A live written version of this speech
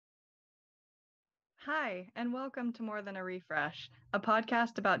Hi, and welcome to More Than a Refresh, a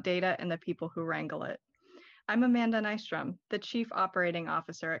podcast about data and the people who wrangle it. I'm Amanda Nystrom, the Chief Operating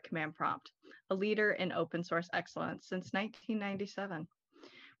Officer at Command Prompt, a leader in open source excellence since 1997.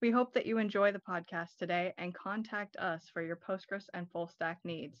 We hope that you enjoy the podcast today and contact us for your Postgres and full stack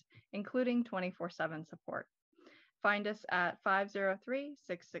needs, including 24/7 support. Find us at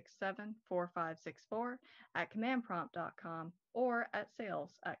 503-667-4564 at commandprompt.com or at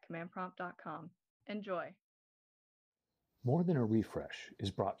sales@commandprompt.com. Enjoy. More Than a Refresh is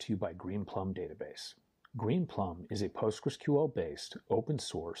brought to you by Greenplum Database. Greenplum is a PostgreSQL-based,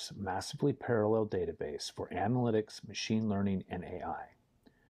 open-source, massively parallel database for analytics, machine learning, and AI.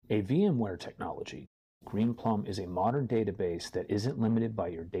 A VMware technology, Greenplum is a modern database that isn't limited by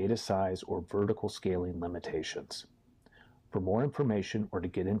your data size or vertical scaling limitations. For more information or to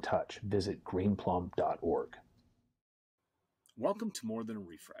get in touch, visit greenplum.org. Welcome to More Than a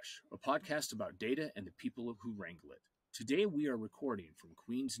Refresh, a podcast about data and the people who wrangle it. Today we are recording from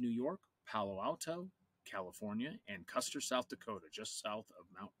Queens, New York, Palo Alto, California, and Custer, South Dakota, just south of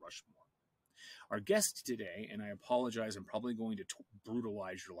Mount Rushmore. Our guest today, and I apologize, I'm probably going to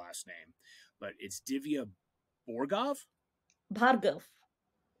brutalize your last name, but it's Divya Bhargov? Bhargov.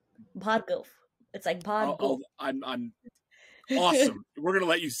 It's like Bhargov. I'm awesome. We're going to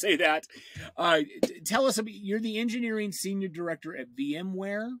let you say that. Tell us, you're the engineering senior director at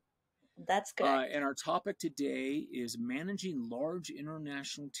VMware. That's correct. And our topic today is managing large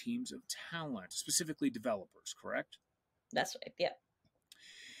international teams of talent, specifically developers, correct? That's right, yeah.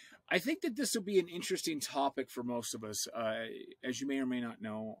 I think that this will be an interesting topic for most of us. As you may or may not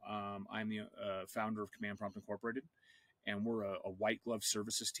know, I'm the founder of Command Prompt Incorporated, and we're a white glove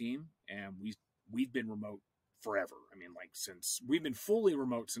services team, and we've been remote forever. I mean, we've been fully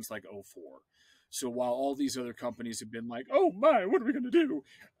remote since like 2004. So while all these other companies have been like, oh my, what are we going to do?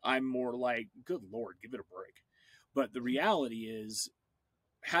 I'm more like, good Lord, give it a break. But the reality is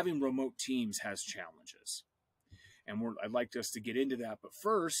having remote teams has challenges. And I'd like us to get into that. But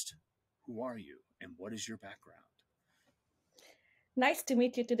first, who are you and what is your background? Nice to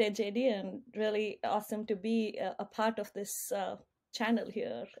meet you today, JD, and really awesome to be a part of this channel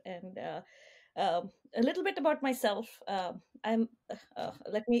here. And a little bit about myself.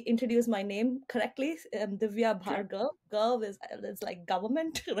 Let me introduce my name correctly. Divya Bhargov. Gov is like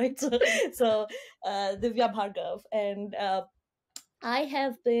government, right? So Divya Bhargov. And I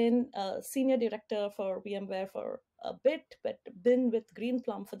have been a senior director for VMware for a bit, but been with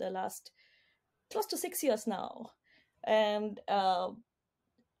Greenplum for the last close to 6 years now. And I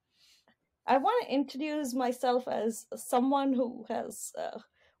want to introduce myself as someone who has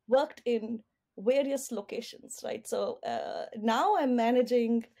worked in various locations, right? So now I'm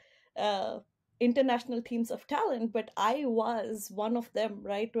managing international teams of talent, but I was one of them,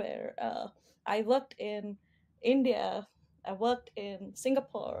 right? Where I worked in India, I worked in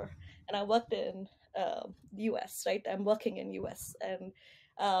Singapore, and I worked in US, right? I'm working in US, and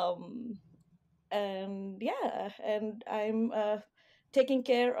I'm taking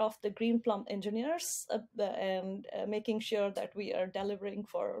care of the Greenplum engineers and making sure that we are delivering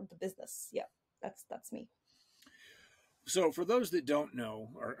for the business. Yeah, that's me. So for those that don't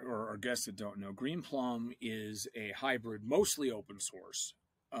know, or our guests that don't know, Greenplum is a hybrid, mostly open source.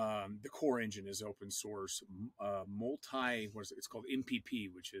 The core engine is open source, it's called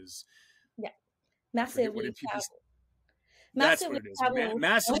MPP, which is massively that's what it is.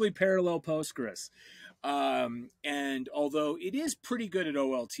 Massively parallel Postgres. And although it is pretty good at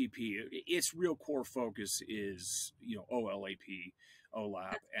OLTP, its real core focus is, OLAP,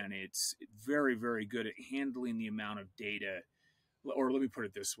 OLAP, and it's very, very good at handling the amount of data. Or let me put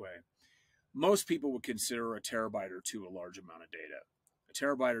it this way. Most people would consider a terabyte or two a large amount of data. A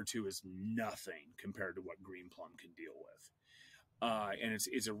terabyte or two is nothing compared to what Greenplum can deal with. And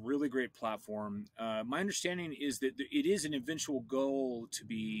it's a really great platform. My understanding is that it is an eventual goal to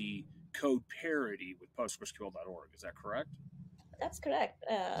be code parity with PostgreSQL.org. Is that correct? That's correct.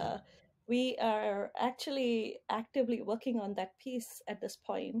 We are actually actively working on that piece at this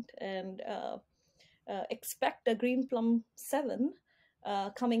point, and expect a Greenplum 7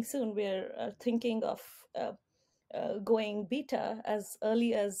 coming soon. We're thinking of going beta as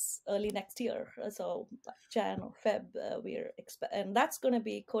early next year, so Jan or Feb. And that's going to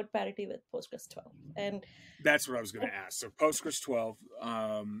be code parity with Postgres 12. And that's what I was going to ask. So Postgres 12,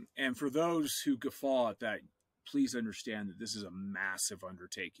 and for those who guffaw at that, please understand that this is a massive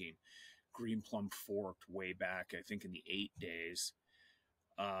undertaking. Greenplum forked way back, I think, in the 8 days.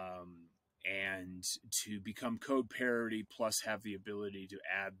 and to become code parity plus have the ability to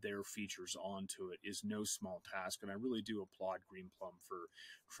add their features onto it is no small task. And I really do applaud Greenplum for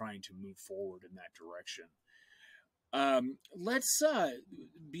trying to move forward in that direction. Let's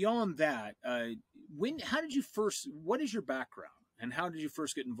beyond that, what is your background and how did you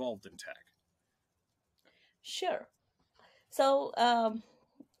first get involved in tech? Sure. So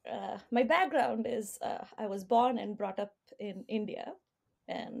my background is I was born and brought up in India,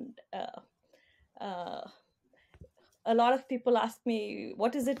 and a lot of people ask me,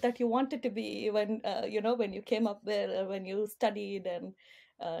 what is it that you wanted to be when when you came up there, when you studied, and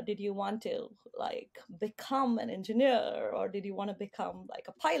did you want to like become an engineer, or did you want to become like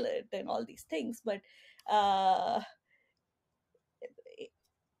a pilot and all these things? But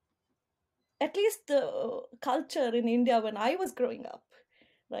at least the culture in India when I was growing up,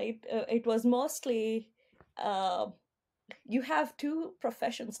 right, it was mostly you have two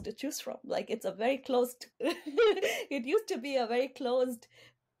professions to choose from. Like it's a very closed, it used to be a very closed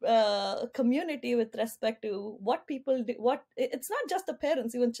community with respect to what people do. It's not just the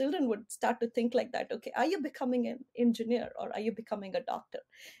parents, even children would start to think like that. Okay, are you becoming an engineer or are you becoming a doctor?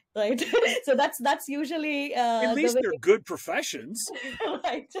 Right. So that's usually at least they're good professions.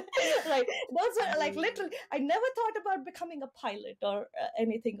 Right. Those are like literally, I never thought about becoming a pilot or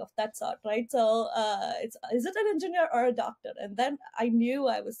anything of that sort, right? So is it an engineer or a doctor? And then I knew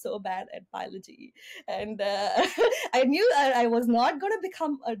I was so bad at biology, and I knew I was not going to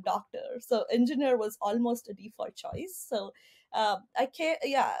become a doctor, so engineer was almost a default choice. So I can't,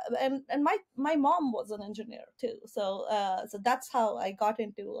 yeah, and my mom was an engineer too, so that's how I got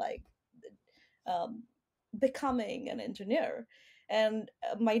into like becoming an engineer. And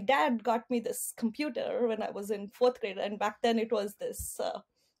my dad got me this computer when I was in 4th grade, and back then it was this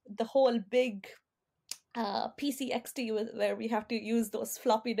the whole big PCXT where we have to use those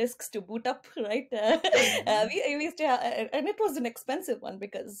floppy disks to boot up, right? We used to have, and it was an expensive one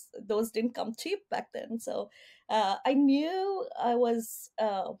because those didn't come cheap back then. So I knew I was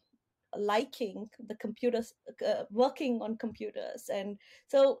liking the computers, working on computers. And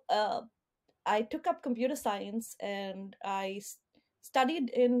so I took up computer science, and I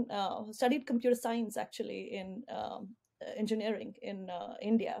studied computer science actually in engineering in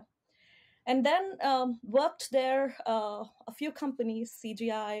India. And then worked there, a few companies,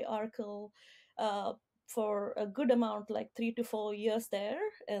 CGI, Oracle, for a good amount, like 3 to 4 years there,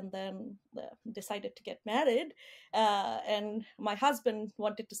 and then decided to get married. And my husband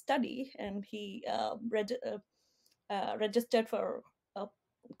wanted to study, and he registered for a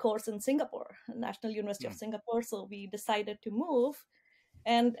course in Singapore, National University of Singapore. So we decided to move.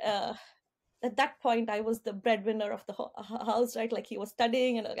 And at that point, I was the breadwinner of the house, right? Like he was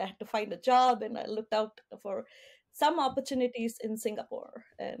studying, and I had to find a job, and I looked out for some opportunities in Singapore.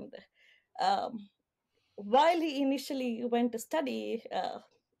 And while he initially went to study,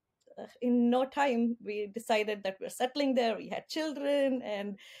 in no time, we decided that we're settling there. We had children,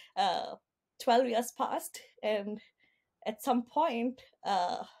 and 12 years passed. And at some point,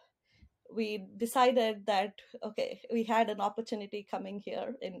 we decided that, okay, we had an opportunity coming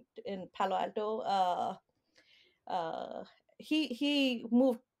here in Palo Alto. He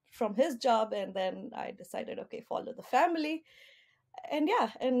moved from his job, and then I decided, okay, follow the family, and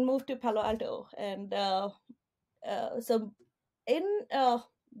moved to Palo Alto. And so in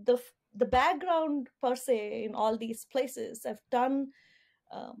the background per se in all these places, I've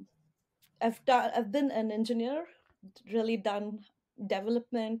been an engineer, really done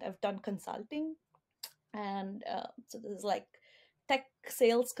development, I've done consulting, and so there's like tech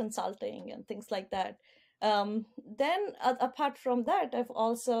sales consulting and things like that. Then apart from that, I've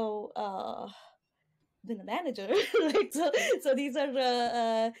also been a manager, right? So these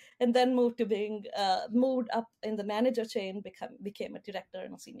are and then moved up in the manager chain, became a director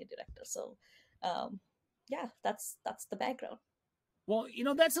and a senior director. So that's the background. Well,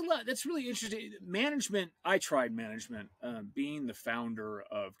 that's a lot. That's really interesting. Management. I tried management. Being the founder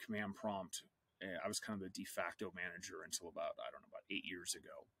of Command Prompt, I was kind of the de facto manager until about 8 years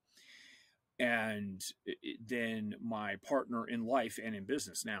ago. And then my partner in life and in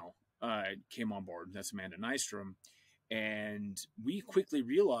business now came on board. That's Amanda Nystrom. And we quickly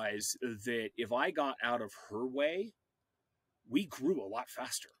realized that if I got out of her way, we grew a lot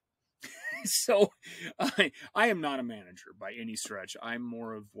faster. So I am not a manager by any stretch. I'm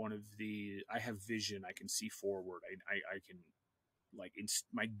more of I have vision. I can see forward. I can,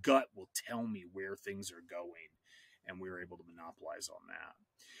 my gut will tell me where things are going, and we're able to monopolize on that.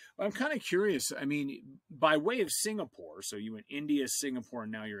 But I'm kind of curious. I mean, by way of Singapore, so you went India, Singapore,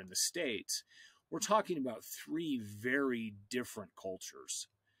 and now you're in the States. We're talking about 3 very different cultures.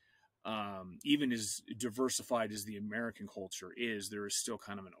 even as diversified as the American culture is, there is still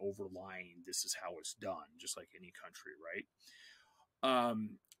kind of an overlying, this is how it's done, just like any country, right?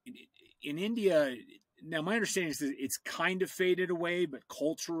 In India, now my understanding is that it's kind of faded away, but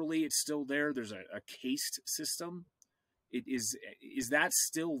culturally it's still there. There's a caste system. Is that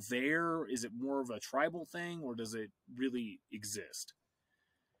still there? Is it more of a tribal thing, or does it really exist?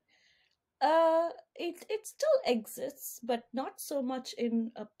 It still exists, but not so much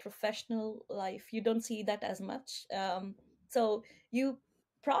in a professional life. You don't see that as much. So you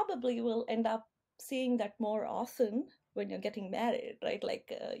probably will end up seeing that more often when you're getting married, right?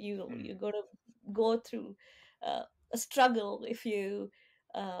 Like you're going to go through a struggle if you,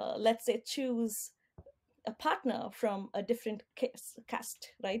 let's say, choose a partner from a different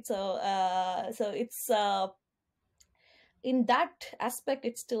caste, right? So it's in that aspect,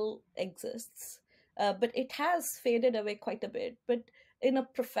 it still exists, but it has faded away quite a bit. But in a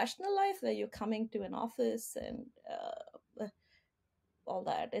professional life where you're coming to an office and all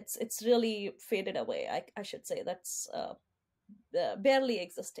that, it's really faded away. I should say that's barely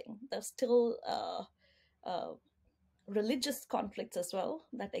existing. There's still religious conflicts as well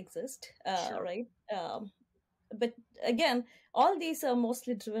that exist, Sure. right? But again, all these are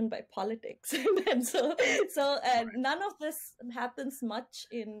mostly driven by politics, and so Right. none of this happens much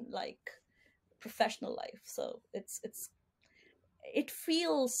in like professional life. So it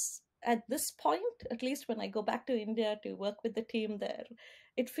feels at this point, at least when I go back to India to work with the team there,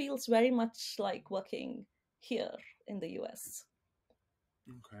 it feels very much like working here in the US.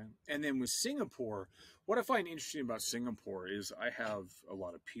 Okay. And then with Singapore, what I find interesting about Singapore is I have a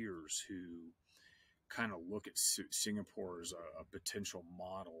lot of peers who kind of look at Singapore as a potential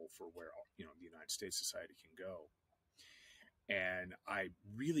model for where, you know, the United States society can go. And I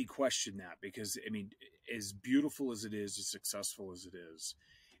really question that because, I mean, as beautiful as it is, as successful as it is,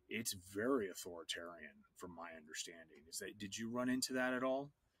 it's very authoritarian from my understanding. Did you run into that at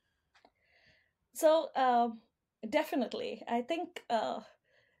all? So definitely, I think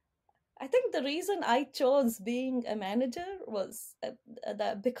the reason I chose being a manager was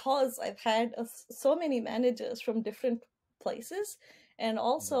that because I've had so many managers from different places, and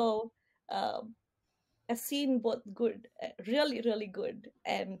also I've seen both good, really, really good,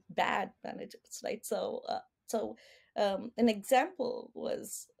 and bad managers, right? So, an example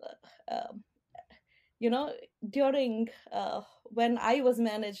was, during when I was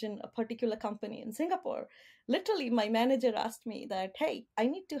managing a particular company in Singapore, literally my manager asked me that, hey, I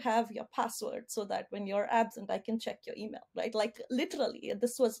need to have your password so that when you're absent, I can check your email, right? Like literally,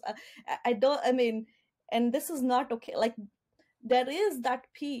 this was, and this is not okay. Like there is that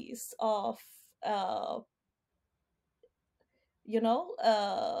piece of,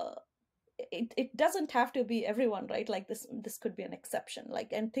 it doesn't have to be everyone, right? Like this could be an exception,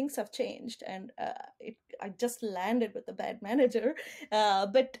 like, and things have changed, and I just landed with a bad manager,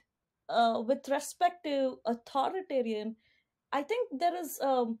 but with respect to authoritarian, I think there is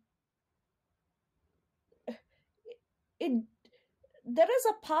it there is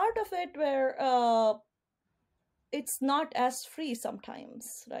a part of it where it's not as free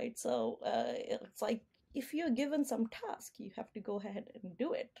sometimes, right? So it's like if you're given some task, you have to go ahead and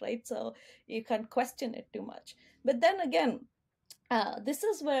do it, right? So you can't question it too much. But then again, this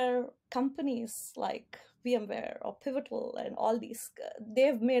is where companies like VMware or Pivotal and all these,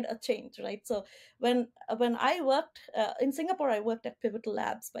 they've made a change, right? So when I worked in Singapore, I worked at Pivotal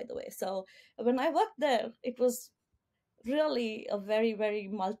Labs, by the way. So when I worked there, it was really a very, very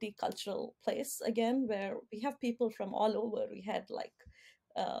multicultural place, again, where we have people from all over. We had like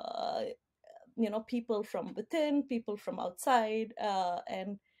people from within, people from outside,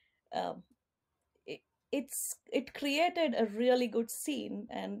 and um, it created a really good scene,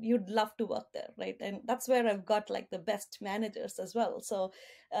 and you'd love to work there, right? And that's where I've got like the best managers as well. So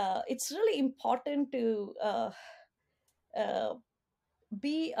it's really important to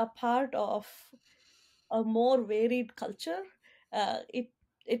be a part of a more varied culture.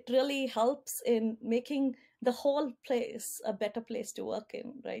 It really helps in making the whole place a better place to work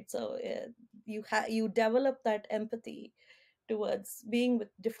in, right? So you develop that empathy towards being with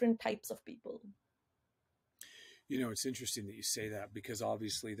different types of people. You know, it's interesting that you say that because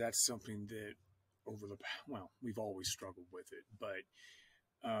obviously that's something that we've always struggled with it, but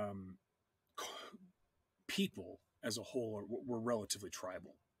people as a whole we're relatively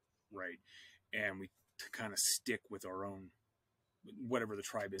tribal, right? And we kind of stick with our own whatever the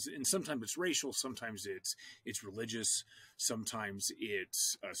tribe is, and sometimes it's racial, sometimes it's religious, sometimes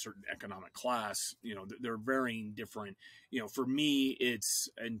it's a certain economic class. You know, they're varying different. You know, for me, it's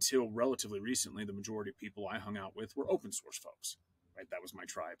until relatively recently the majority of people I hung out with were open source folks, right? That was my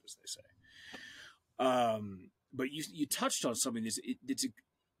tribe, as they say. But you touched on something that's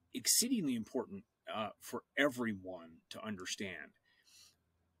exceedingly important for everyone to understand.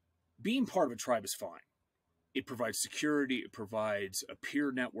 Being part of a tribe is fine. It provides security. It provides a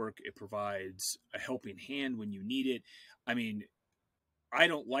peer network. It provides a helping hand when you need it. I mean, I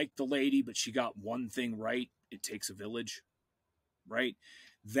don't like the lady, but she got one thing right. It takes a village, right?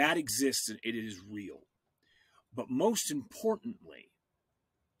 That exists and it is real. But most importantly,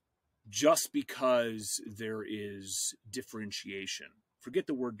 just because there is differentiation, forget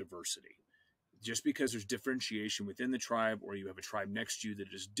the word diversity. Just because there's differentiation within the tribe, or you have a tribe next to you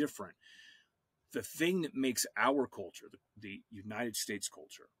that is different, the thing that makes our culture, the United States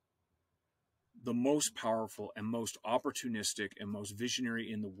culture, the most powerful and most opportunistic and most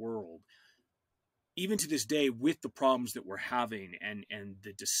visionary in the world, even to this day, with the problems that we're having and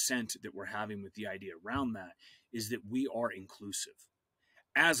the dissent that we're having with the idea around that, is that we are inclusive.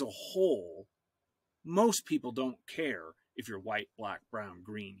 As a whole, most people don't care if you're white, black, brown,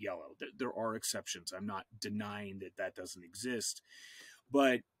 green, yellow. There are exceptions. I'm not denying that that doesn't exist.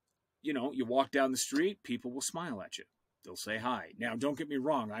 But, you know, you walk down the street, people will smile at you. They'll say hi. Now, don't get me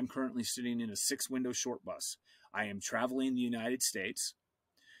wrong. I'm currently sitting in a 6-window short bus. I am traveling the United States.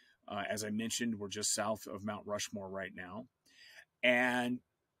 As I mentioned, we're just south of Mount Rushmore right now. And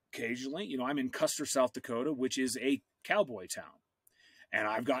occasionally, you know, I'm in Custer, South Dakota, which is a cowboy town. And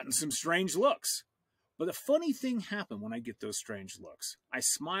I've gotten some strange looks. But the funny thing happened when I get those strange looks. I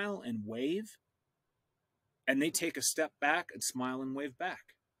smile and wave, and they take a step back and smile and wave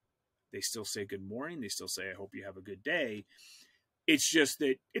back. They still say good morning. They still say, I hope you have a good day. It's just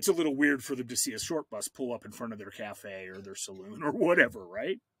that it's a little weird for them to see a short bus pull up in front of their cafe or their saloon or whatever,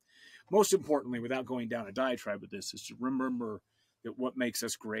 right? Most importantly, without going down a diatribe with this, is to remember that what makes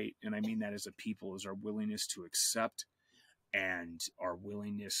us great, and I mean that as a people, is our willingness to accept and our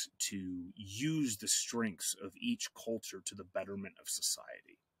willingness to use the strengths of each culture to the betterment of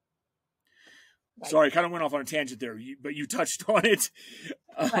society. Right. Sorry, I kind of went off on a tangent there, but you touched on it.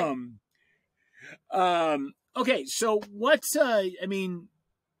 Right. Okay, so what's, I mean,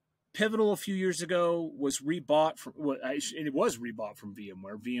 Pivotal a few years ago was rebought from, it was rebought from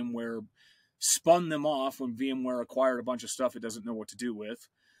VMware. VMware spun them off when VMware acquired a bunch of stuff it doesn't know what to do with,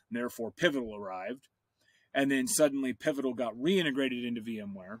 and therefore Pivotal arrived. And then suddenly Pivotal got reintegrated into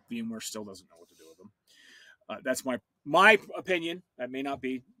VMware. VMware still doesn't know what to do with them. That's my opinion. That may not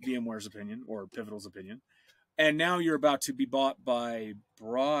be VMware's opinion or Pivotal's opinion. And now you're about to be bought by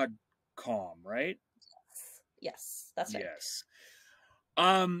Broadcom, right? Yes, that's right. Yes.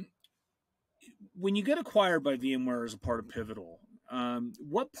 When you get acquired by VMware as a part of Pivotal,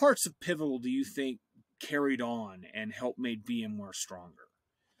 what parts of Pivotal do you think carried on and helped make VMware stronger?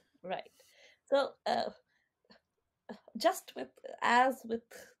 Right. So, just as with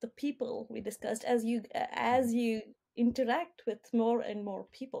the people we discussed, as you interact with more and more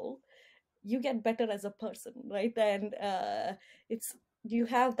people, you get better as a person, right? And you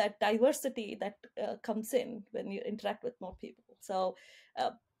have that diversity that comes in when you interact with more people. So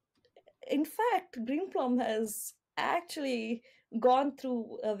in fact, Greenplum has actually gone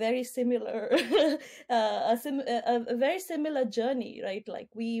through a very similar a very similar journey, right? Like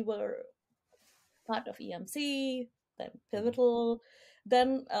we were part of EMC, then Pivotal,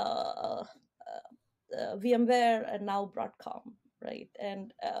 then VMware, and now Broadcom, right?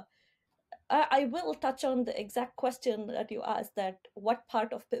 And I will touch on the exact question that you asked, that what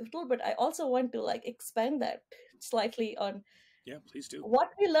part of Pivotal, but I also want to like expand that slightly on. Yeah, please do. What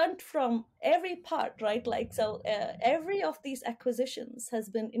we learned from every part, right? Like, so every of these acquisitions has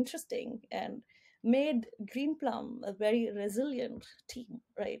been interesting and made Greenplum a very resilient team,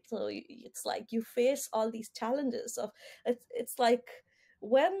 right? So it's like you face all these challenges of, it's like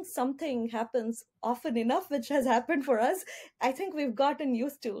when something happens often enough, which has happened for us, I think we've gotten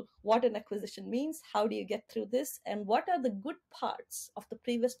used to what an acquisition means. How do you get through this? And what are the good parts of the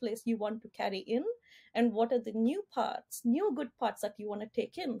previous place you want to carry in? And what are the new good parts that you want to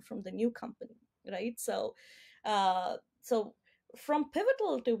take in from the new company, right? So, so from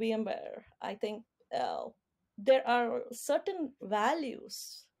Pivotal to VMware, I think there are certain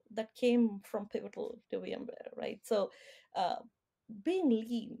values that came from Pivotal to VMware, right? So, being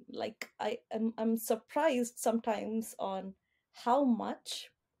lean, like I'm surprised sometimes on how much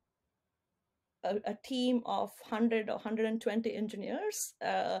a team of 100 or 120 engineers,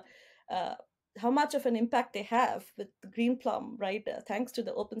 how much of an impact they have with Greenplum, right? Thanks to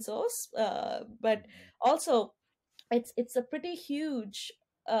the open source, but also it's a pretty huge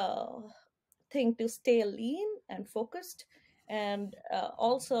thing to stay lean and focused, and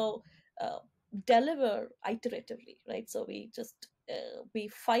also deliver iteratively, right? So we just we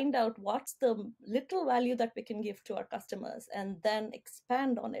find out what's the little value that we can give to our customers and then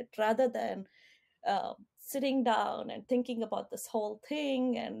expand on it, rather than sitting down and thinking about this whole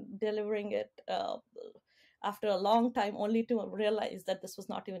thing and delivering it after a long time only to realize that this was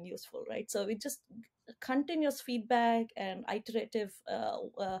not even useful, right? So we just continuous feedback and iterative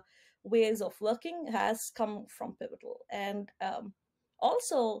ways of working has come from Pivotal. And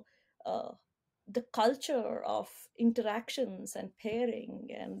also the culture of interactions and pairing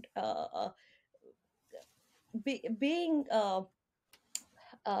and being a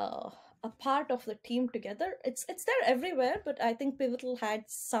part of the team together. It's there everywhere, but I think Pivotal had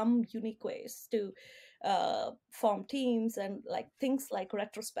some unique ways to form teams, and like things like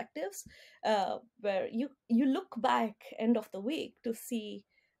retrospectives, where you look back end of the week to see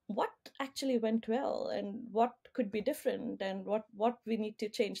what actually went well and what could be different and what we need to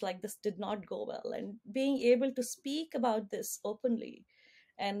change, like this did not go well, and being able to speak about this openly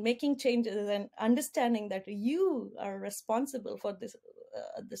and making changes and understanding that you are responsible for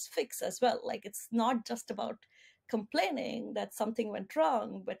this fix as well. Like it's not just about complaining that something went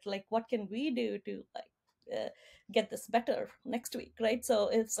wrong, but like what can we do to get this better next week, right? So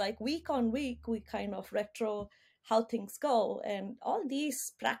it's like week on week we kind of retro how things go, and all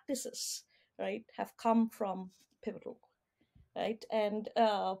these practices, right, have come from Pivotal, right? And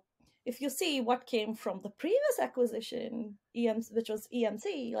if you see what came from the previous acquisition, which was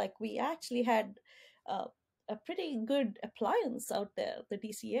EMC, like we actually had a pretty good appliance out there, the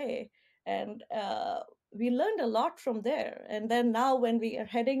DCA, and we learned a lot from there. And then now when we are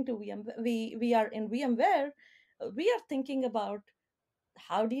heading to we are in VMware, we are thinking about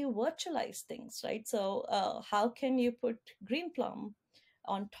how do you virtualize things, right? So how can you put Greenplum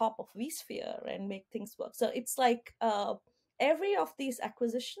on top of vSphere and make things work? So it's like every of these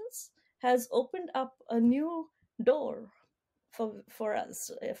acquisitions has opened up a new door for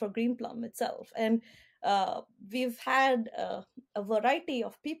us, for Greenplum itself. And we've had a variety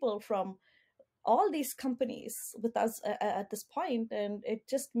of people from all these companies with us at this point, and it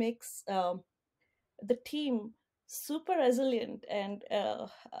just makes the team super resilient and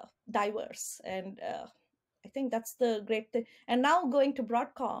diverse. And I think that's the great thing. And now going to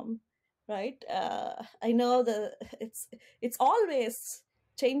Broadcom, right? I know it's always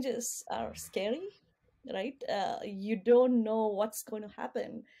changes are scary, right? You don't know what's going to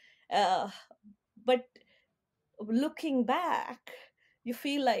happen, but looking back, you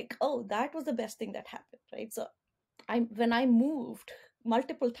feel like, oh, that was the best thing that happened, right? So when I moved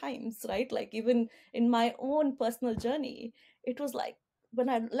multiple times, right, like even in my own personal journey, it was like when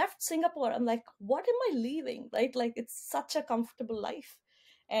I left Singapore, I'm like, what am I leaving, right? Like it's such a comfortable life,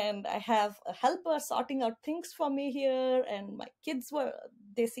 and I have a helper sorting out things for me here, and my kids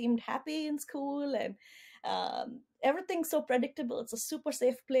they seemed happy in school, and everything's so predictable. It's a super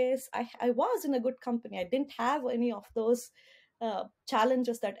safe place. I was in a good company. I didn't have any of those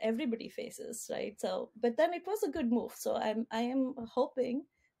challenges that everybody faces, right? So, but then it was a good move. So I am hoping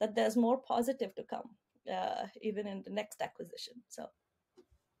that there's more positive to come, even in the next acquisition. So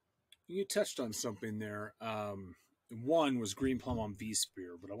you touched on something there. One was Greenplum on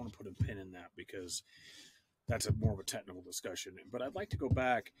vSphere, but I want to put a pin in that because that's more of a technical discussion. But I'd like to go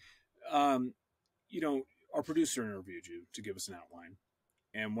back. Our producer interviewed you to give us an outline.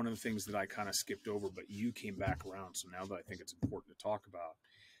 And one of the things that I kind of skipped over, but you came back around. So now that I think it's important to talk about,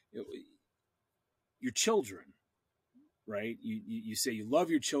 your children, right? You say you love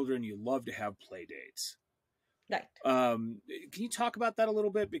your children, you love to have play dates. Right. Can you talk about that a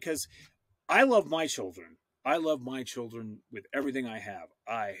little bit? Because I love my children. I love my children with everything I have.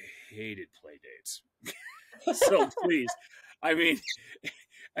 I hated play dates. So please, I mean,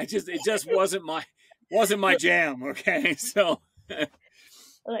 it just wasn't my jam. Okay. So.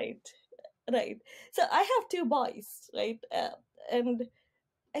 Right. So I have two boys, right? And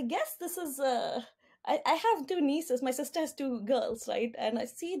I guess this is I have two nieces. My sister has two girls, right? And I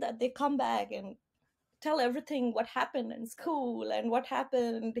see that they come back and tell everything what happened in school and what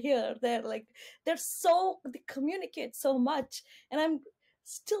happened here, there. Like they communicate so much, and I'm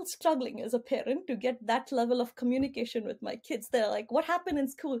still struggling as a parent to get that level of communication with my kids. They're like, what happened in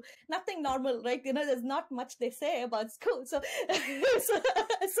school? Nothing normal, right? There's not much they say about school. So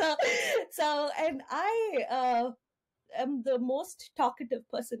and I am the most talkative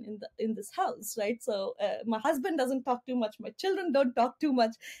person in this house, right? So my husband doesn't talk too much, my children don't talk too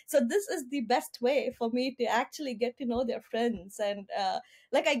much. So this is the best way for me to actually get to know their friends, and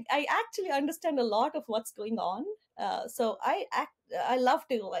I actually understand a lot of what's going on. So I love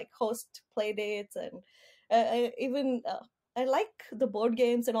to like host play dates, and even I like the board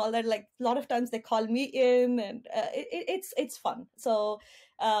games and all that. Like a lot of times they call me in, and it's fun. So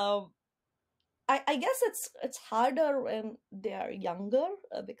I guess it's harder when they are younger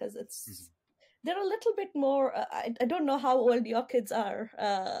because they're a little bit more. I don't know how old your kids are.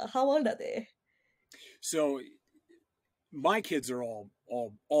 How old are they? So my kids are all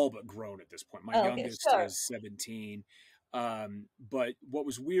but grown at this point. My youngest sure. is 17. But what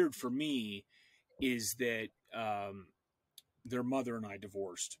was weird for me is that their mother and I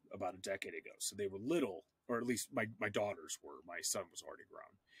divorced about a decade ago. So they were little, or at least my daughters were. My son was already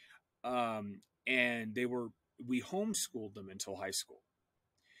grown. And we homeschooled them until high school.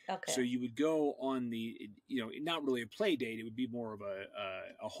 Okay. So you would go on the, not really a play date. It would be more of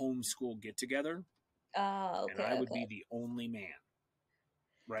a homeschool get together. Okay. And I would be the only man,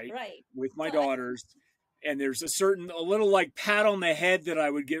 right? Right. With my daughters. And there's a little like pat on the head that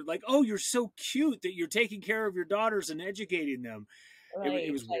I would get, like, oh, you're so cute that you're taking care of your daughters and educating them. Right,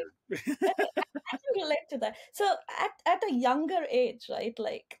 it was weird. I can relate to that. So at a younger age, right?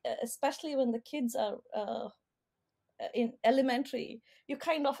 Like, especially when the kids are in elementary, you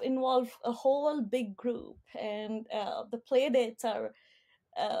kind of involve a whole big group, and the play dates are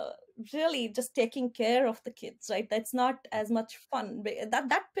really just taking care of the kids, right? That's not as much fun.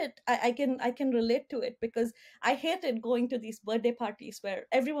 That bit I can relate to it, because I hated going to these birthday parties where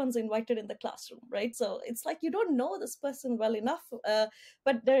everyone's invited in the classroom, right? So it's like you don't know this person well enough,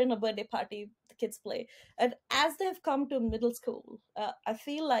 but they're in a birthday party, the kids play. And as they've come to middle school, I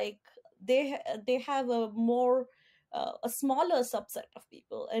feel like they have a smaller subset of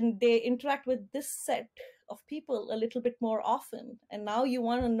people, and they interact with this set of people a little bit more often. And now you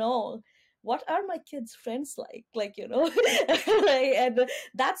want to know, what are my kids' friends like, right? And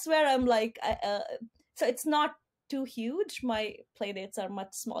that's where I'm like, so it's not too huge. My play dates are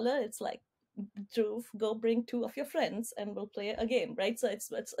much smaller. It's like, Dhruv, go bring 2 of your friends and we'll play a game, right? So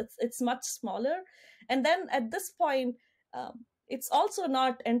it's much smaller. And then at this point, it's also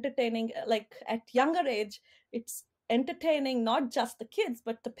not entertaining. Like at younger age, it's entertaining not just the kids,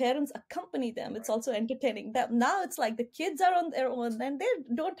 but the parents accompany them. It's also entertaining them. Now it's like the kids are on their own, and they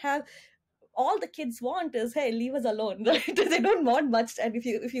don't have, all the kids want is, hey, leave us alone, right? They don't want much. And if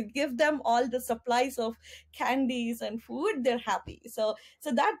you give them all the supplies of candies and food, they're happy. So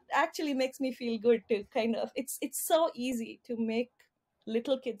that actually makes me feel good to kind of, it's so easy to make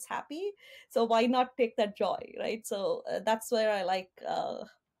little kids happy. So why not take that joy, right? So that's where I like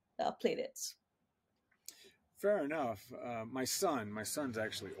play dates. Fair enough. My son's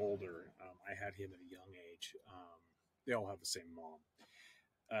actually older. I had him at a young age. They all have the same mom.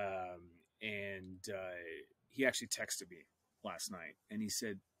 And he actually texted me last night, and he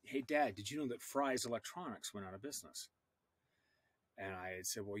said, hey, Dad, did you know that Fry's Electronics went out of business? And I had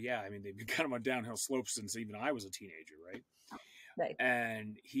said, well, yeah, I mean, they've been kind of on downhill slopes since even I was a teenager, right? Right.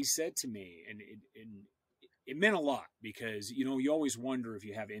 And he said to me, and it meant a lot, because, you always wonder if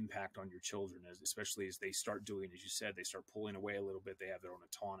you have impact on your children, especially as they start doing, as you said, they start pulling away a little bit. They have their own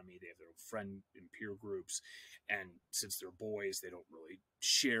autonomy. They have their own friend and peer groups. And since they're boys, they don't really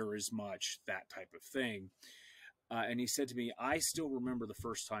share as much, that type of thing. And he said to me, I still remember the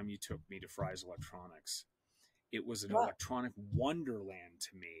first time you took me to Fry's Electronics. It was an electronic wonderland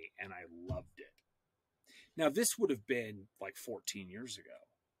to me, and I loved it. Now, this would have been like 14 years ago,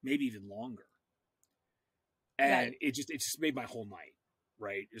 maybe even longer. And it just made my whole night,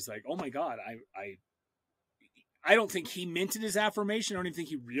 right? It's like, oh my God, I don't think he meant it as affirmation. I don't even think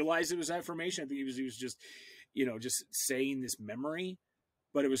he realized it was affirmation. I think he was just, just saying this memory.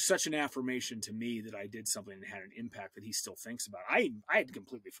 But it was such an affirmation to me that I did something and had an impact that he still thinks about. I had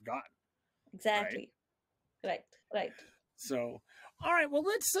completely forgotten. Exactly. Right. So, all right, well,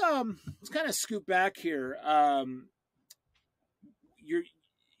 let's kind of scoot back here.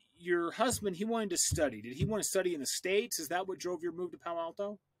 Your husband, he wanted to study. Did he want to study in the States? Is that what drove your move to Palo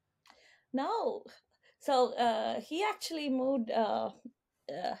Alto? No. So he actually moved.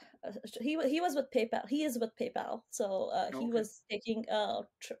 He was with PayPal. He is with PayPal. So he was taking a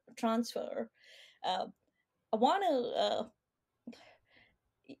transfer. I want to.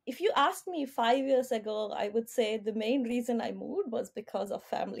 If you asked me 5 years ago, I would say the main reason I moved was because of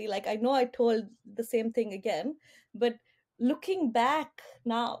family. Like, I know I told the same thing again, but looking back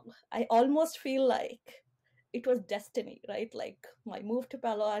now, I almost feel like it was destiny, right? Like my move to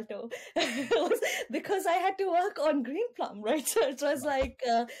Palo Alto was because I had to work on Greenplum, right? So it was like,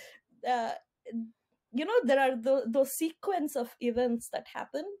 there are those sequence of events that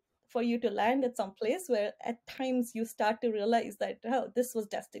happen for you to land at some place where at times you start to realize that, oh, this was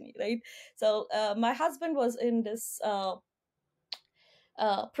destiny, right? So my husband was in this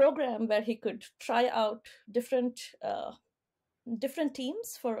program where he could try out different different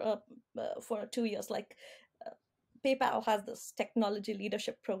teams for 2 years. Like PayPal has this technology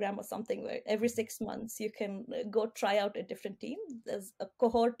leadership program or something where every 6 months you can go try out a different team. There's a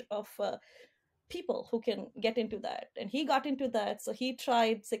cohort of people who can get into that, and he got into that. So he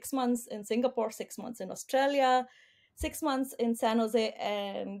tried 6 months in Singapore, 6 months in Australia, 6 months in San Jose,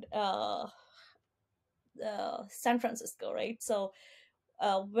 and San Francisco, right? So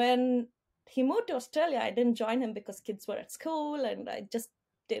when he moved to Australia, I didn't join him because kids were at school, and I just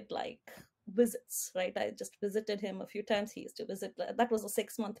did like visits, right? I just visited him a few times. He used to visit. That was a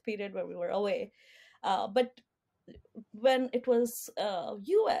 6-month period where we were away. But when it was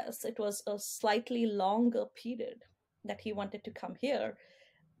US, it was a slightly longer period that he wanted to come here,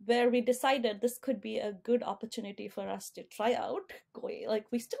 where we decided this could be a good opportunity for us to try out. Like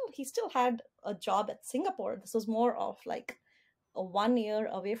he still had a job at Singapore. This was more of like a 1 year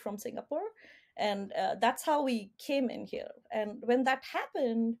away from Singapore. And that's how we came in here. And when that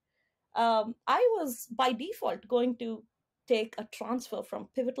happened, I was by default going to take a transfer from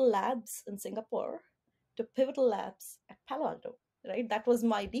Pivotal Labs in Singapore to Pivotal Labs at Palo Alto, right? That was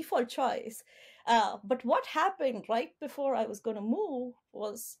my default choice. But what happened right before I was going to move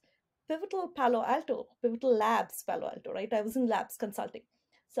was Pivotal Labs Palo Alto, right? I was in labs consulting.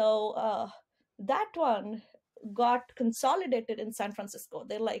 So that one got consolidated in San Francisco.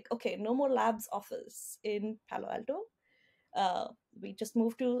 They're like, okay, no more labs office in Palo Alto. We just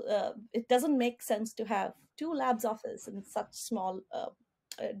moved to, it doesn't make sense to have 2 labs office in such small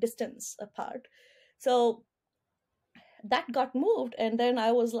distance apart. So that got moved. And then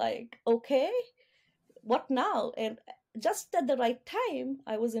I was like, okay, what now? And just at the right time,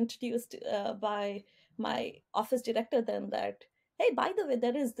 I was introduced by my office director then that, hey, by the way,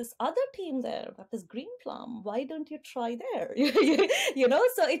 there is this other team there that is Greenplum. Why don't you try there? You know,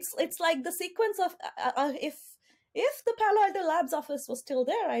 so it's like the sequence of if the Palo Alto Labs office was still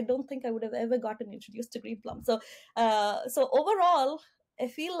there, I don't think I would have ever gotten introduced to Greenplum. So so overall, I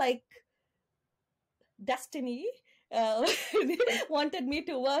feel like destiny wanted me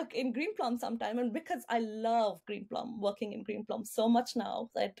to work in Greenplum sometime. And because I love Greenplum, working in Greenplum so much now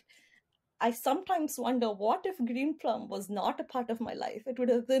that I sometimes wonder, what if Greenplum was not a part of my life? It would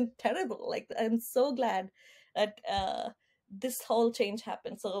have been terrible. Like, I'm so glad that this whole change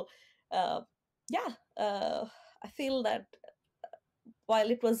happened. So I feel that while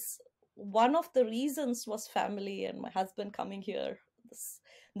it was one of the reasons was family and my husband coming here,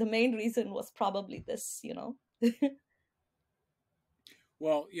 the main reason was probably this, you know.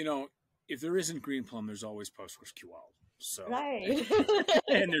 Well, you know, if there isn't Greenplum, there's always PostgreSQL. So right.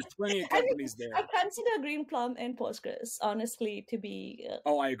 And there's plenty of companies there. I consider Greenplum and Postgres honestly to be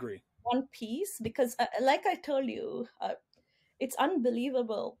I agree, one piece, because like I told you, it's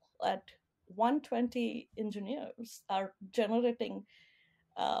unbelievable that 120 engineers are generating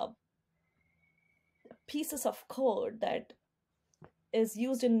pieces of code that is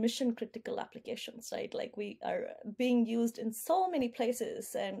used in mission critical applications, right? Like we are being used in so many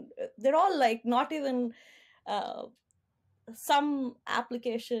places, and they're all like not even some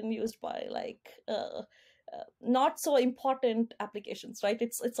application used by like not so important applications, right?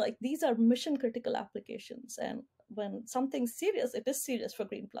 It's like these are mission critical applications, and when something's serious, it is serious for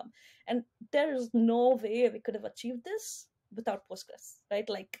Greenplum. And there is no way we could have achieved this without Postgres, right?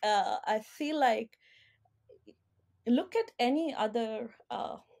 Like I feel like look at any other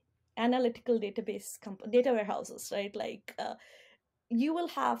analytical database data warehouses, right? Like you will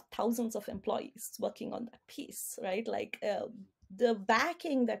have thousands of employees working on that piece, right? Like the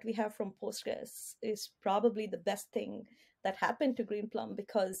backing that we have from Postgres is probably the best thing that happened to Greenplum,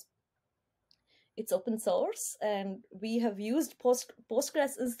 because it's open source, and we have used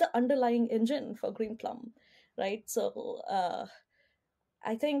Postgres is the underlying engine for Greenplum, right? So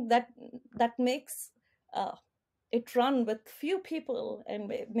I think that makes it run with few people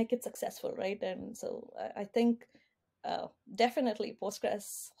and make it successful, right? And so I think definitely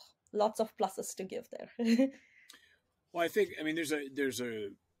Postgres, lots of pluses to give there. Well, I mean, there's a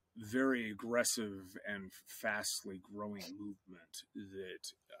very aggressive and fastly growing movement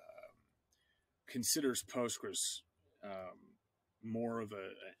that considers Postgres more of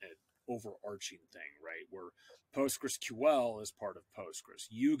an overarching thing, right? Where PostgreSQL is part of Postgres,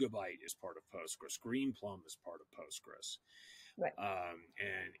 Yugabyte is part of Postgres, Greenplum is part of Postgres. Right.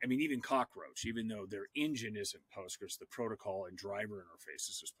 And I mean, even Cockroach, even though their engine isn't Postgres, the protocol and driver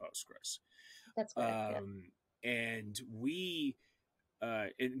interfaces is Postgres. That's correct. And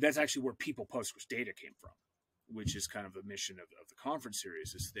and that's actually where People Postgres Data came from, which is kind of the mission of the conference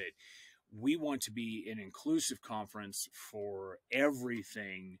series, is that we want to be an inclusive conference for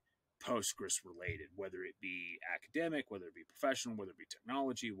everything Postgres related, whether it be academic, whether it be professional, whether it be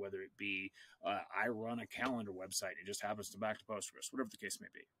technology, whether it be I run a calendar website and it just happens to back to Postgres, whatever the case may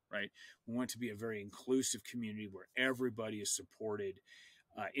be, right? We want it to be a very inclusive community where everybody is supported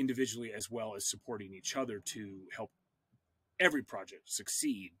individually as well as supporting each other to help every project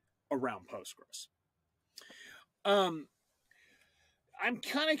succeed around Postgres. I'm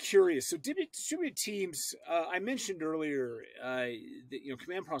kind of curious. So distributed teams, I mentioned earlier that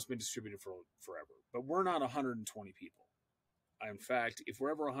Command Prompt's been distributed for forever, but we're not 120 people. In fact, if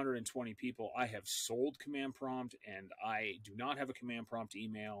we're ever 120 people, I have sold Command Prompt, and I do not have a Command Prompt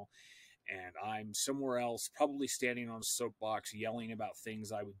email, and I'm somewhere else, probably standing on a soapbox yelling about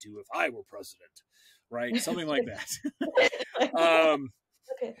things I would do if I were president, right? Something like that.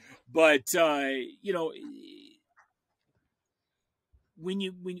 Okay. But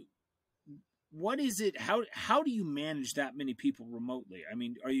what is it? How do you manage that many people remotely? I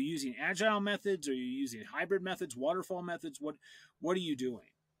mean, are you using agile methods? Are you using hybrid methods, waterfall methods? What are you doing?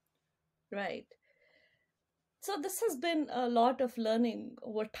 Right. So this has been a lot of learning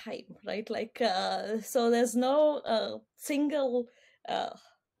over time, right? Like, so there's no single,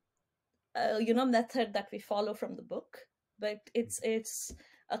 method that we follow from the book, but it's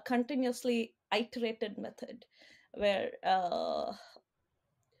a continuously iterated method where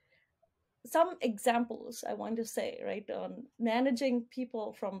some examples I want to say, right, on managing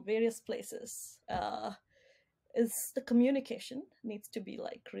people from various places is the communication needs to be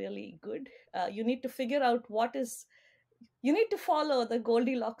like really good. You need to figure out you need to follow the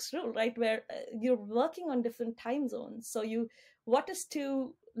Goldilocks rule, right, where you're working on different time zones. So what is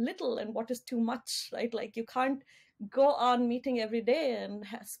too little and what is too much, right? Like you can't go on meeting every day and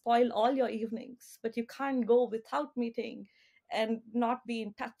spoil all your evenings, but you can't go without meeting and not be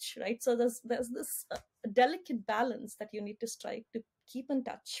in touch, right? So there's this delicate balance that you need to strike to keep in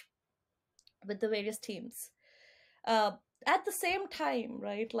touch with the various teams. At the same time,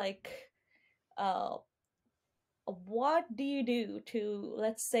 right, like what do you do to,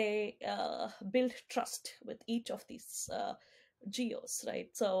 let's say, build trust with each of these geos, right?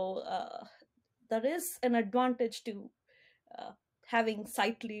 So there is an advantage to having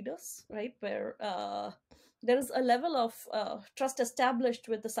site leaders, right, where there is a level of trust established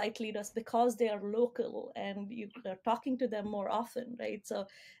with the site leaders because they are local and you are talking to them more often, right? So,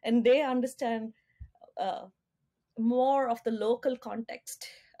 and they understand more of the local context.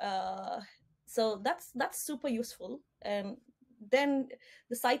 So that's super useful. And then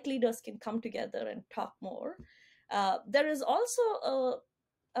the site leaders can come together and talk more. There is also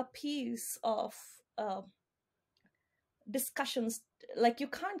a piece of discussions, like you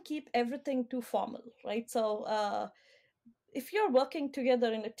can't keep everything too formal, right? So if you're working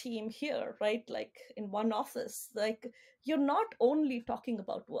together in a team here, right, like in one office, like you're not only talking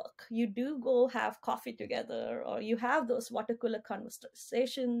about work, you do go have coffee together or you have those water cooler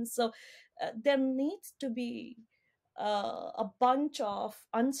conversations. So there needs to be a bunch of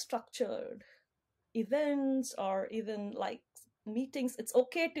unstructured events or even like meetings. It's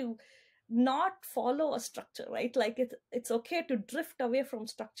okay to not follow a structure, right? Like it's okay to drift away from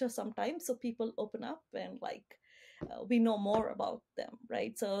structure sometimes so people open up and like we know more about them,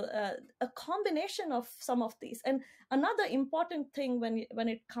 right? So a combination of some of these. And another important thing when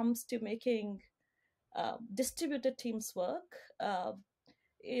it comes to making distributed teams work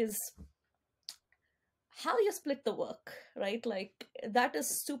is how you split the work, right? Like that is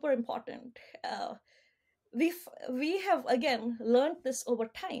super important. We have again learned this over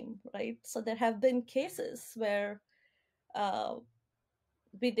time, right? So there have been cases where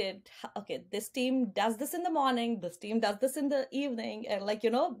we did, okay, this team does this in the morning, this team does this in the evening, and like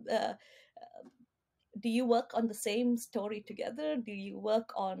do you work on the same story together? Do you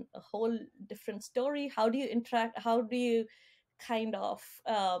work on a whole different story? How do you interact? How do you kind of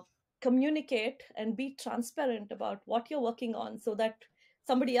communicate and be transparent about what you're working on so that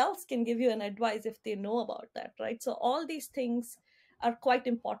somebody else can give you an advice if they know about that, right? So all these things are quite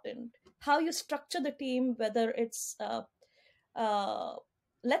important. How you structure the team, whether it's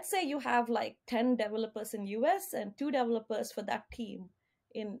let's say you have like 10 developers in US and 2 developers for that team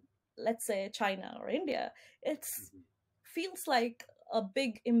in, let's say, China or India, it's feels like a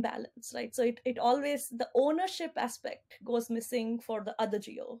big imbalance, right? So it always, the ownership aspect goes missing for the other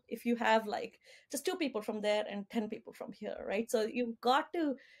geo if you have like just 2 people from there and 10 people from here, right? So you've got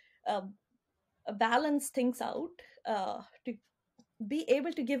to balance things out to be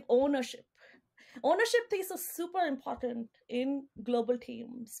able to give ownership. Ownership piece is super important in global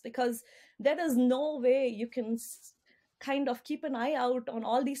teams because there is no way you can kind of keep an eye out on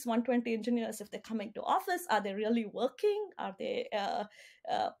all these 120 engineers if they're coming to office. Are they really working? Are they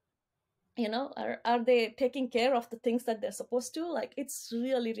are they taking care of the things that they're supposed to? Like, it's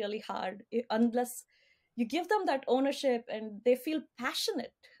really, really hard unless you give them that ownership and they feel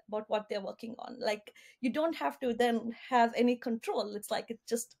passionate about what they're working on. Like, you don't have to then have any control. It's like it's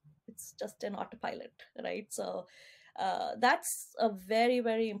just an autopilot, right? So that's a very,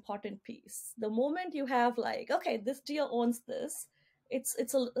 very important piece. The moment you have like, okay, this geo owns this, it's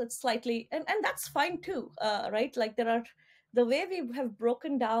slightly, and that's fine too, right? Like, there are, the way we have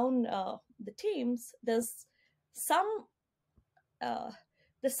broken down the teams, some uh,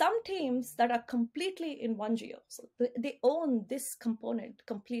 there's some teams that are completely in one geo, so they own this component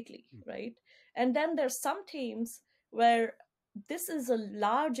completely, right? And then there's some teams where this is a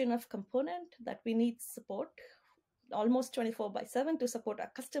large enough component that we need support almost 24/7 to support our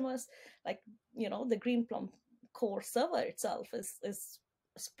customers. Like, the Greenplum core server itself is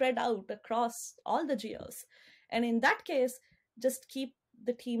spread out across all the geos, and in that case, just keep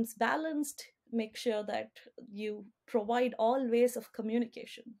the teams balanced, make sure that you provide all ways of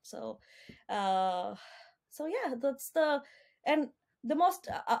communication. So yeah, and the most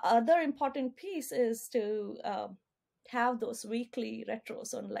other important piece is to have those weekly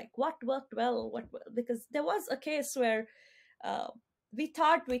retros on like what worked well, because there was a case where we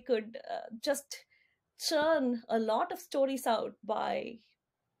thought we could just churn a lot of stories out by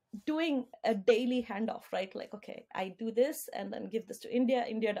doing a daily handoff, right? Like, okay, I do this and then give this to India,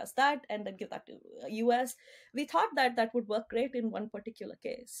 India does that, and then give that to US. We thought that that would work great in one particular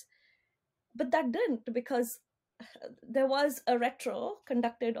case, but that didn't, because there was a retro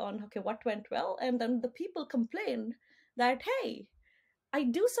conducted on, okay, what went well, and then the people complained that, hey, I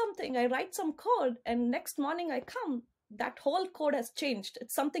do something, I write some code, and next morning I come, that whole code has changed.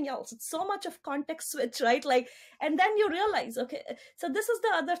 It's something else. It's so much of context switch, right? Like, and then you realize, okay, so this is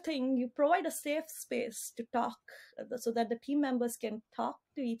the other thing. You provide a safe space to talk so that the team members can talk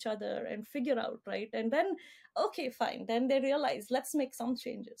to each other and figure out, right? And then, okay, fine. Then they realize, let's make some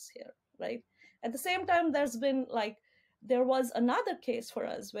changes here, right? At the same time, there was another case for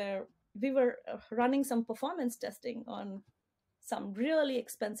us where we were running some performance testing on some really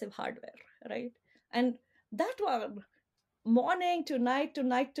expensive hardware, right? And that one, morning to night to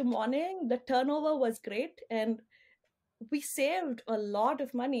night to morning, the turnover was great, and we saved a lot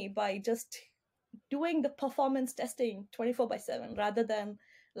of money by just doing the performance testing 24/7 rather than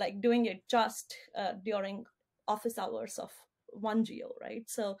like doing it just during office hours of one geo, right?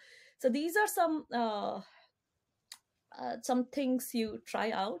 So these are some things you try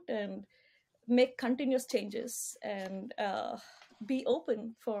out and make continuous changes, and be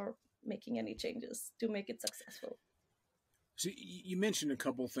open for making any changes to make it successful. So you mentioned a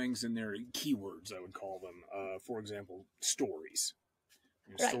couple things in there, keywords, I would call them. For example, stories.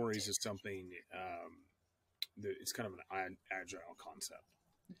 Right. Stories is something that it's kind of an agile concept.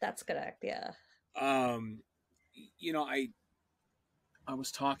 That's correct. Yeah. I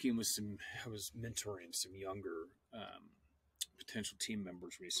was talking with I was mentoring some younger potential team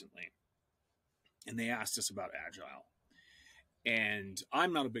members recently, and they asked us about agile. And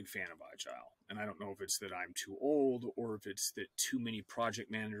I'm not a big fan of agile. And I don't know if it's that I'm too old or if it's that too many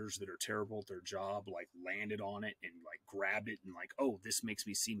project managers that are terrible at their job, like landed on it and like grabbed it and like, oh, this makes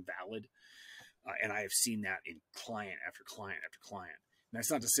me seem valid. And I have seen that in client after client after client. And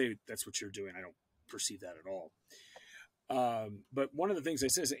that's not to say that's what you're doing. I don't perceive that at all. But one of the things I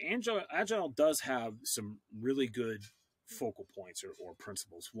say is that agile does have some really good focal points or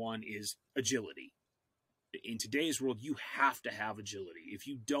principles. One is agility. In today's world, you have to have agility. If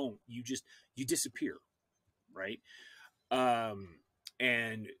you don't, you disappear, right?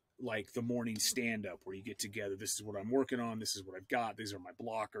 And like the morning stand-up where you get together, this is what I'm working on, this is what I've got, these are my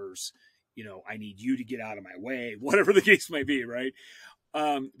blockers, I need you to get out of my way, whatever the case may be, right?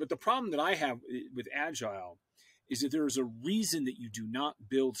 But the problem that I have with agile is that there is a reason that you do not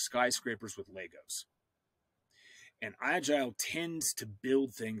build skyscrapers with Legos. And agile tends to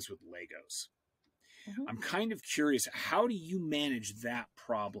build things with Legos. Mm-hmm. I'm kind of curious, how do you manage that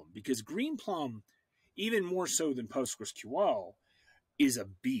problem? Because Greenplum, even more so than PostgreSQL, is a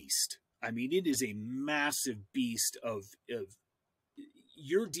beast. I mean, it is a massive beast of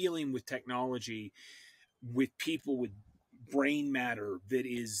you're dealing with technology with people with brain matter that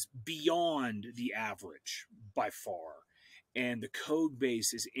is beyond the average by far. And the code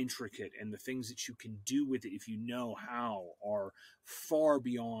base is intricate, and the things that you can do with it, if you know how, are far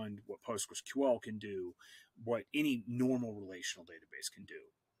beyond what PostgreSQL can do, what any normal relational database can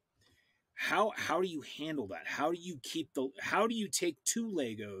do. How do you handle that? How do you take two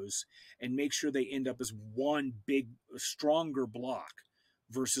Legos and make sure they end up as one big, stronger block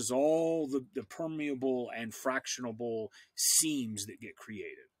versus all the permeable and fractionable seams that get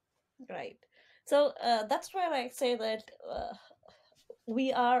created? Right. So that's where I say that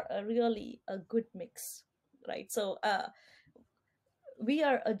we are really a good mix, right? So we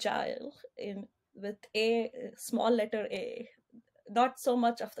are agile in with a small letter A, not so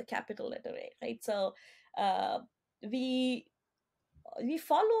much of the capital letter A, right? So uh, we we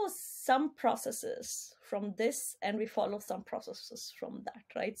follow some processes from this and we follow some processes from that,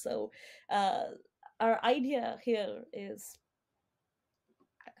 right? So uh, our idea here is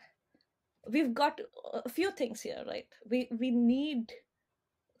we've got a few things here, right? We need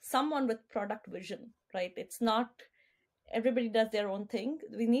someone with product vision, right? It's not everybody does their own thing.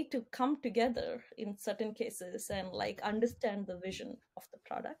 We need to come together in certain cases and like understand the vision of the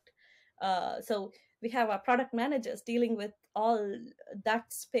product. So we have our product managers dealing with all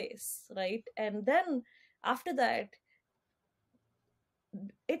that space, right? And then after that,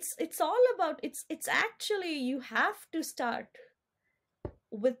 it's all about it's actually you have to start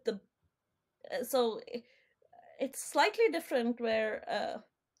with the so it's slightly different where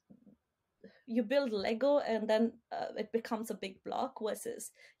you build Lego and then it becomes a big block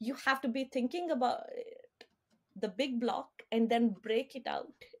versus you have to be thinking about the big block and then break it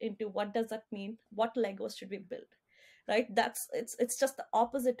out into what does that mean, what Legos should we build, right? That's it's just the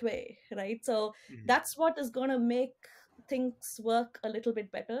opposite way, right? So that's what is going to make things work a little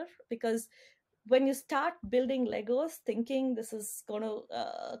bit better, because when you start building Legos thinking this is going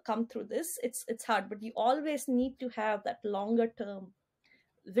to come through this, it's hard, but you always need to have that longer term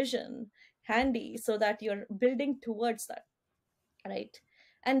vision handy so that you're building towards that, right?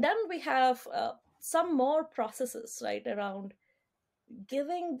 And then we have some more processes, right, around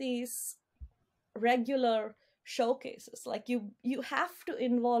giving these regular showcases. Like you have to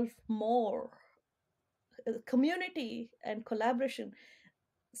involve more community, and collaboration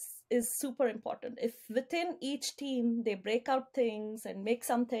is super important. If within each team they break out things and make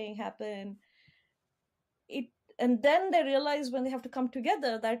something happen, it and then they realize when they have to come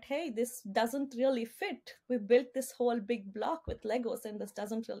together that hey, this doesn't really fit, we built this whole big block with Legos and this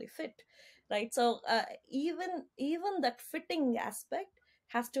doesn't really fit, right? So even that fitting aspect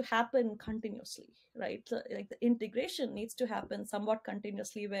has to happen continuously, right? So, like the integration needs to happen somewhat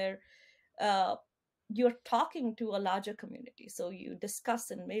continuously, where uh, you're talking to a larger community, so you discuss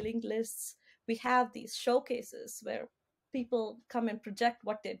in mailing lists. We have these showcases where people come and project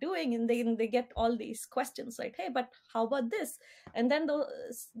what they're doing, and they get all these questions like, hey, but how about this? And then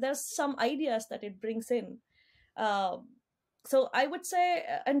there's some ideas that it brings in. um, so I would say,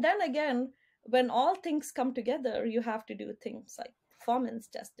 and then again, when all things come together, you have to do things like performance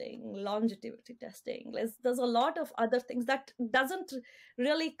testing, longevity testing. There's a lot of other things that doesn't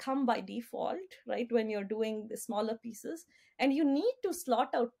really come by default, right, when you're doing the smaller pieces. And you need to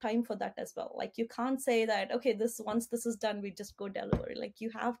slot out time for that as well. Like you can't say that, okay, this once this is done, we just go delivery. Like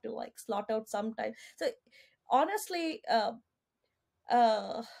you have to like slot out some time. So honestly, uh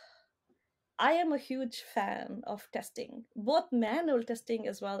I am a huge fan of testing, both manual testing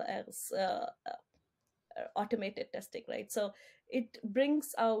as well as automated testing, right? So it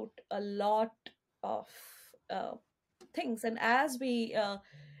brings out a lot of uh, things, and as we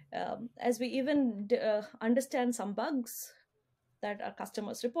even understand some bugs that our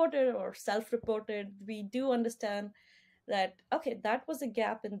customers reported or self-reported, we do understand that okay, that was a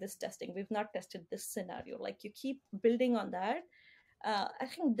gap in this testing. We've not tested this scenario. Like you keep building on that. I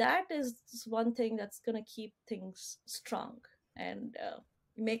think that is one thing that's going to keep things strong and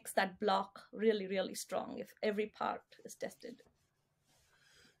makes that block really, really strong if every part is tested.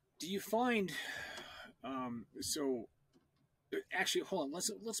 Do you find so? Actually, hold on.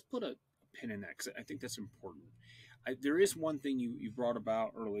 Let's put a pin in that because I think that's important. There is one thing you brought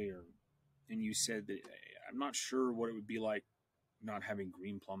about earlier, and you said that I'm not sure what it would be like not having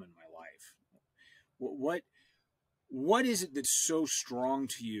Greenplum in my life. What is it that's so strong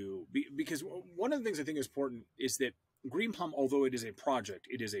to you? Because one of the things I think is important is that Greenplum, although it is a project,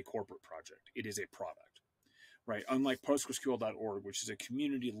 it is a corporate project. It is a product, right? Unlike PostgreSQL.org, which is a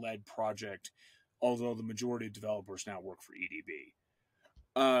community-led project, although the majority of developers now work for EDB.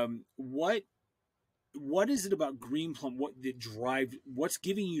 What is it about Greenplum? What's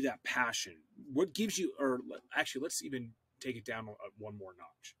giving you that passion? What gives you, or actually, let's even take it down one more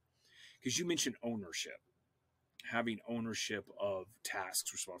notch, because you mentioned ownership. Having ownership of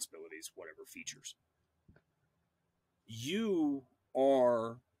tasks, responsibilities, whatever features. You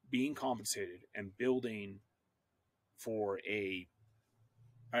are being compensated and building for a,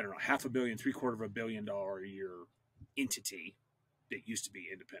 I don't know, $500 million, $750 million a year entity that used to be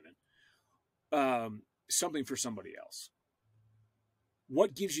independent, something for somebody else.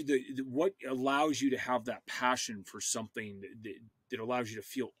 what gives you what allows you to have that passion for something that allows you to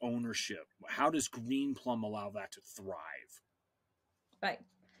feel ownership? How does Greenplum allow that to thrive? Right.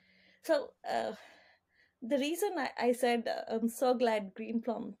 So the reason I said I'm so glad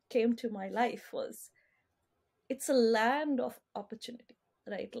Greenplum came to my life was it's a land of opportunity,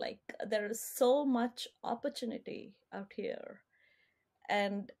 right? Like there is so much opportunity out here.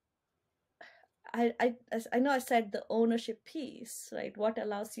 And I know I said the ownership piece, right? What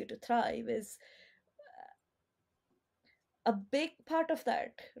allows you to thrive is a big part of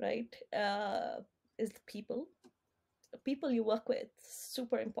that, right? Is the people you work with,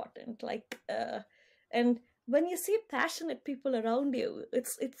 super important. Like, and when you see passionate people around you,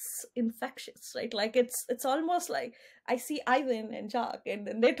 it's infectious, right? Like it's almost like I see Ivan and Jacques,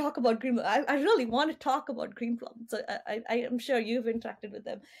 and they talk about Greenplum. I really want to talk about Greenplum, so I am sure you've interacted with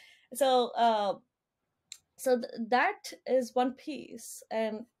them. So that is one piece,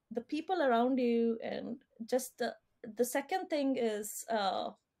 and the people around you, and just the second thing is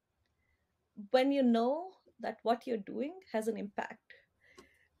when you know that what you're doing has an impact,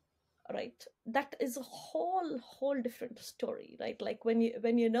 right? That is a whole different story, right? Like when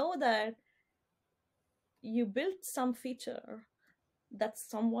you know that you built some feature that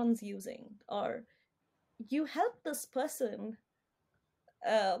someone's using, or you help this person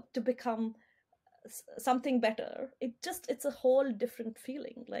to become something better, it's a whole different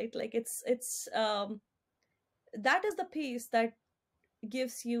feeling, right? Like it's that is the piece that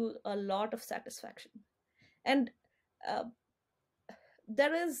gives you a lot of satisfaction. And uh,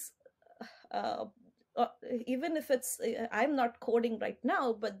 there is uh, uh, even if it's I'm not coding right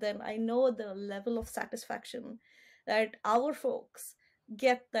now, but then I know the level of satisfaction that our folks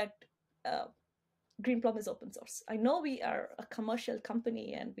get, that uh, Greenplum is open source. I know we are a commercial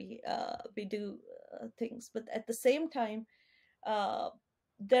company and we do things, but at the same time, uh,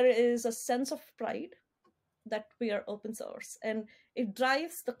 there is a sense of pride that we are open source, and it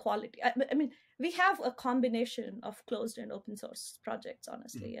drives the quality. I mean, we have a combination of closed and open source projects,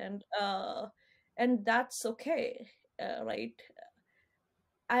 honestly, and that's okay, right?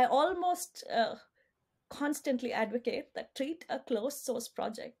 I almost constantly advocate that treat a closed source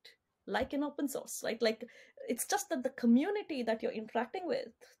project like an open source, right? Like it's just that the community that you're interacting with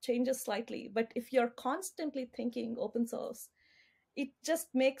changes slightly, but if you're constantly thinking open source, it just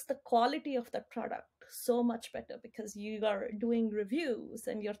makes the quality of the product so much better, because you are doing reviews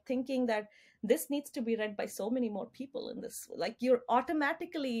and you're thinking that this needs to be read by so many more people in this, like you're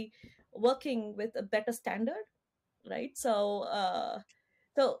automatically working with a better standard, right? So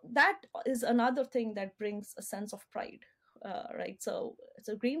that is another thing that brings a sense of pride, right? So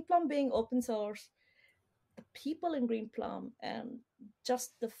Greenplum being open source, the people in Greenplum, and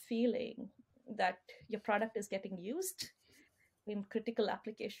just the feeling that your product is getting used in critical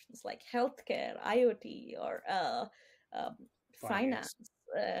applications like healthcare, IoT, or um, finance,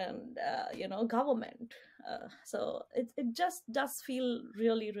 and government. So it just does feel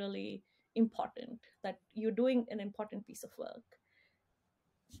really, really important that you're doing an important piece of work.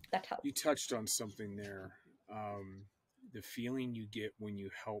 That helps. You touched on something there. The feeling you get when you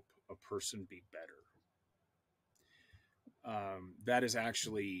help a person be better. That is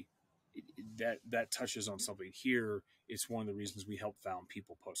actually that touches on something here. It's one of the reasons we help found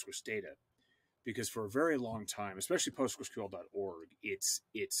People Postgres Data, because for a very long time, especially PostgreSQL.org, it's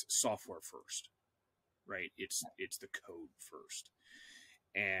software first, right? It's the code first,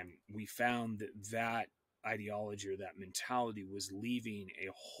 and we found that ideology or that mentality was leaving a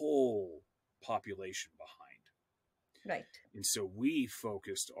whole population behind. Right. And so we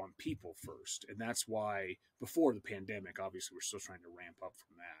focused on people first. And that's why before the pandemic, obviously, we're still trying to ramp up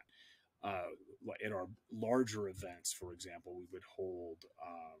from that. At our larger events, for example, we would hold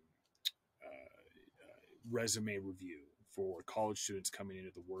resume review for college students coming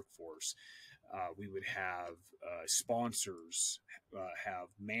into the workforce. We would have sponsors, have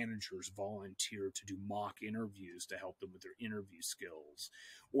managers volunteer to do mock interviews to help them with their interview skills,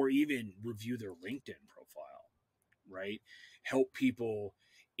 or even review their LinkedIn profile, right? Help people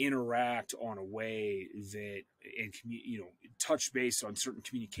interact on a way that, and touch base on certain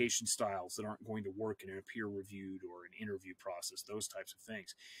communication styles that aren't going to work in a peer reviewed or an interview process, those types of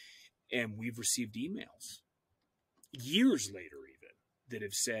things. And we've received emails years later even that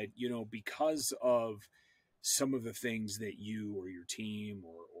have said, because of some of the things that you or your team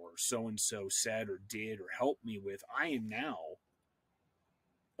or so-and-so said or did or helped me with, I am now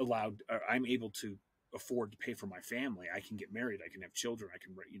I'm able to afford to pay for my family. I can get married. I can have children. I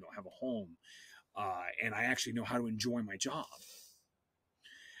can, have a home. And I actually know how to enjoy my job.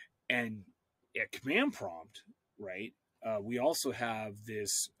 And at Command Prompt, right, we also have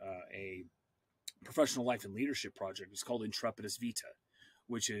this a professional life and leadership project. It's called Intrepidus Vita,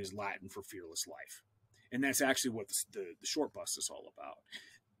 which is Latin for fearless life. And that's actually what the short bus is all about.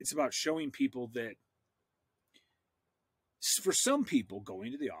 It's about showing people that for some people,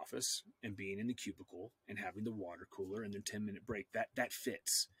 going to the office and being in the cubicle and having the water cooler and their 10-minute break, that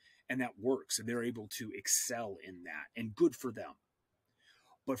fits and that works. And they're able to excel in that, and good for them.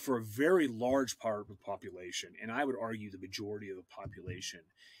 But for a very large part of the population, and I would argue the majority of the population,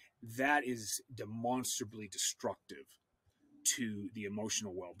 that is demonstrably destructive to the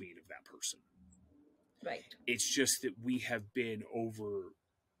emotional well-being of that person. Right. It's just that we have been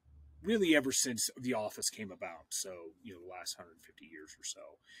really ever since the office came about. So, the last 150 years or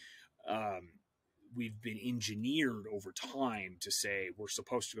so, we've been engineered over time to say, we're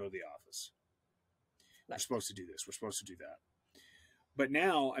supposed to go to the office. Right. We're supposed to do this. We're supposed to do that. But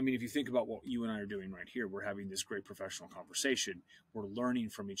now, I mean, if you think about what you and I are doing right here, we're having this great professional conversation. We're learning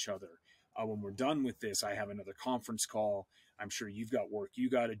from each other. When we're done with this, I have another conference call. I'm sure you've got work you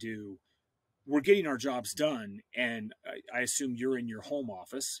got to do. We're getting our jobs done. And I assume you're in your home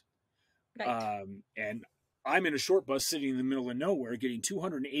office. Right. And I'm in a short bus sitting in the middle of nowhere getting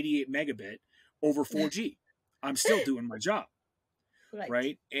 288 megabit over 4G. I'm still doing my job.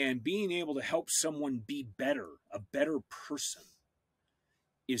 Right. And being able to help someone be better, a better person,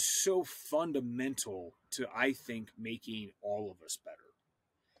 is so fundamental to, I think, making all of us better.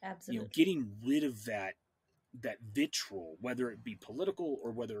 Absolutely. Getting rid of that vitriol, whether it be political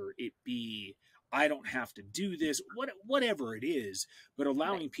or whether it be, I don't have to do this, whatever it is, but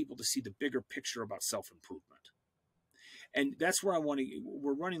allowing people to see the bigger picture about self-improvement. And that's where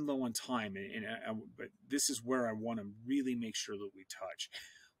we're running low on time, but this is where I want to really make sure that we touch.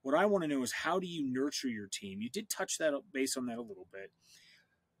 What I want to know is, how do you nurture your team? You did touch that base on that a little bit.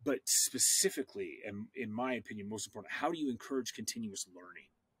 But specifically, and in my opinion, most important, how do you encourage continuous learning?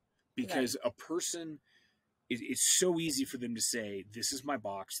 Because a person, it's so easy for them to say, this is my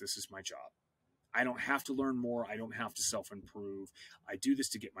box, this is my job. I don't have to learn more. I don't have to self-improve. I do this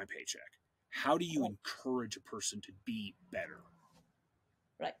to get my paycheck. How do you encourage a person to be better?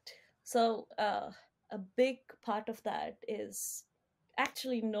 Right. So a big part of that is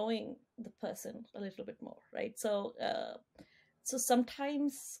actually knowing the person a little bit more, right? So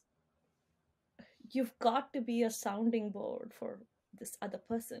sometimes you've got to be a sounding board for this other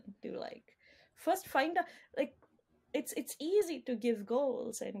person to first find out, it's easy to give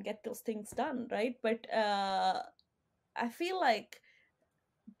goals and get those things done, right? But I feel like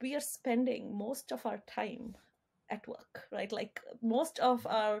we are spending most of our time at work, right? Like most of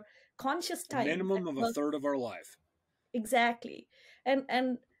our conscious time. A minimum of a third of our life. Exactly.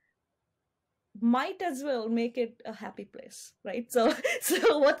 And might as well make it a happy place, right? So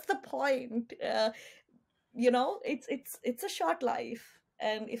what's the point? It's a short life,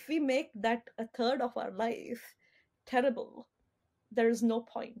 and if we make that a third of our life terrible, there is no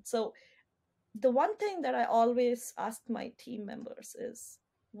point. So the one thing that I always ask my team members is,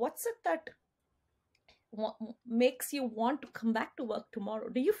 what's it that makes you want to come back to work tomorrow?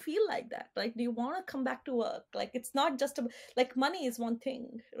 Do you feel like that? Like, do you want to come back to work? Like, it's not just like money is one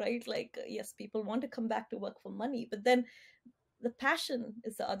thing, right? Like, yes, people want to come back to work for money, but then the passion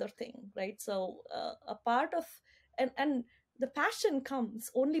is the other thing, right? So a part of, and the passion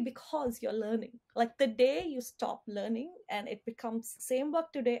comes only because you're learning. Like the day you stop learning and it becomes same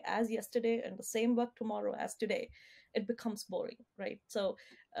work today as yesterday and the same work tomorrow as today, it becomes boring, right? So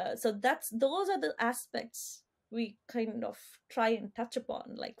those are the aspects we kind of try and touch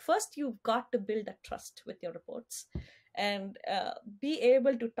upon. Like first, you've got to build that trust with your reports and be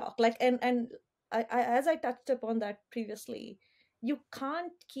able to talk. Like and I as I touched upon that previously, you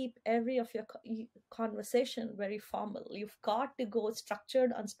can't keep every of your conversation very formal. You've got to go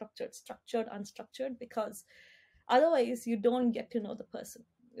structured, unstructured, because otherwise you don't get to know the person,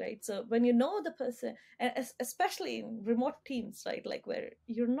 right? So when you know the person, and especially in remote teams, right, like where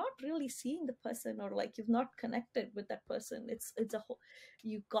you're not really seeing the person, or like you've not connected with that person, it's a whole,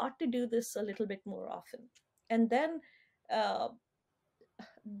 you got to do this a little bit more often. And then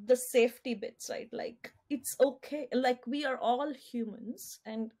the safety bits, right? Like it's okay, like we are all humans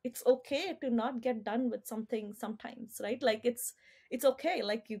and it's okay to not get done with something sometimes, right? Like it's okay,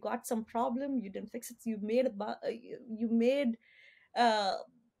 like you got some problem, you didn't fix it, you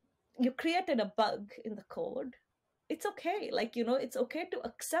created a bug in the code. It's okay, like, it's okay to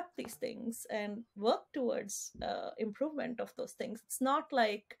accept these things and work towards improvement of those things. It's not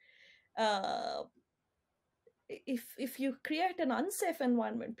like if you create an unsafe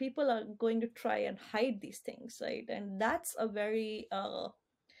environment, people are going to try and hide these things, right? And that's a very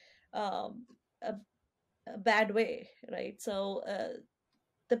a bad way, right? So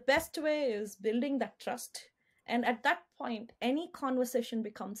the best way is building that trust, and at that point any conversation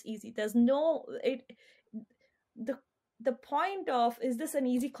becomes easy. There's no it the the point of is this an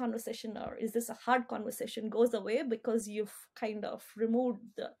easy conversation or is this a hard conversation goes away, because you've kind of removed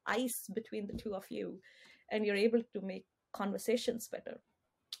the ice between the two of you and you're able to make conversations better.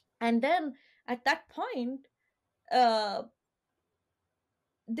 And then at that point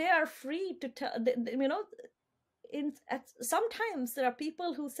they are free to tell, sometimes there are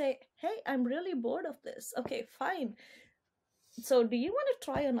people who say, hey, I'm really bored of this. Okay, fine. So do you want to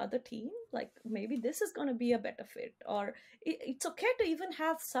try another team? Like maybe this is going to be a better fit. Or it's okay to even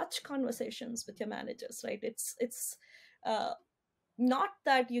have such conversations with your managers, right? It's not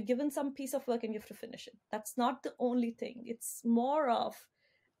that you're given some piece of work and you have to finish it. That's not the only thing. It's more of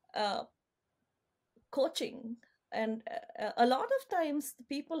coaching. And a lot of times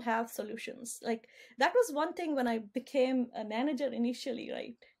people have solutions. Like that was one thing when I became a manager initially,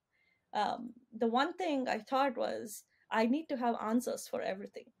 right? The one thing I thought was I need to have answers for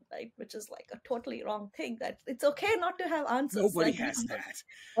everything, right? Which is like a totally wrong thing, that it's okay not to have answers. Nobody like, has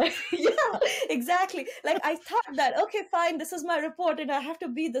that. Yeah, exactly. Like I thought that, okay, fine, this is my report and I have to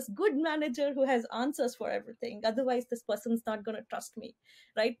be this good manager who has answers for everything. Otherwise, this person's not going to trust me,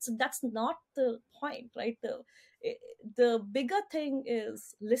 right? So that's not the point, right? The bigger thing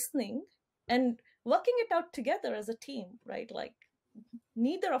is listening and working it out together as a team, right? Like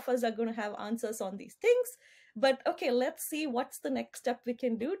neither of us are going to have answers on these things, but okay, let's see what's the next step we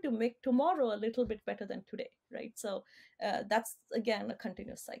can do to make tomorrow a little bit better than today, right? So that's again a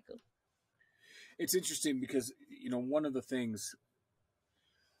continuous cycle. It's interesting because one of the things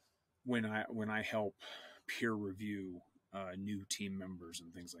when I help peer review new team members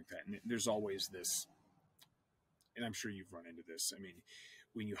and things like that, and there's always this, and I'm sure you've run into this. I mean,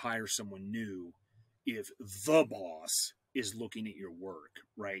 when you hire someone new, if the boss is looking at your work,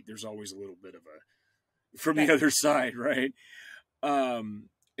 right, there's always a little bit of a from the other side, right? And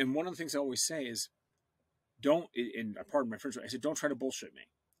one of the things I always say is, don't, and pardon my French, I said, don't try to bullshit me.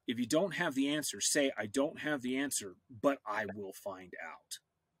 If you don't have the answer, say, I don't have the answer, but I will find out,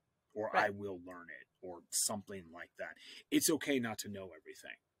 or I will learn it, or something like that. It's okay not to know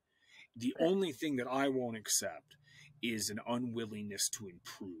everything. The only thing that I won't accept is an unwillingness to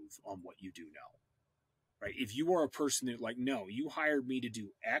improve on what you do know. Right? If you are a person that like, no, you hired me to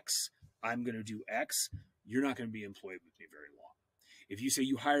do X, I'm going to do X, you're not going to be employed with me very long. If you say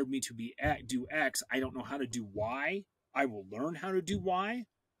you hired me to do X, I don't know how to do Y, I will learn how to do Y,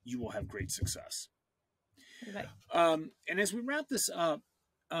 you will have great success. Right. And as we wrap this up,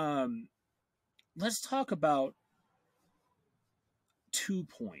 let's talk about 2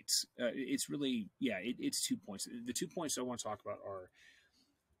 points. It's really, it's 2 points. The 2 points I want to talk about are,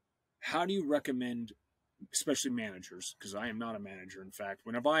 how do you recommend, especially managers, because I am not a manager. In fact,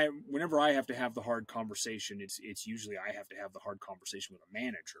 whenever I have to have the hard conversation, it's usually I have to have the hard conversation with a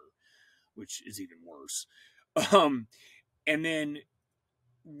manager, which is even worse. And then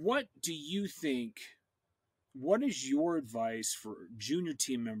what do you think, what is your advice for junior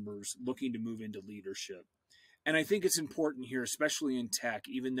team members looking to move into leadership? And I think it's important here, especially in tech,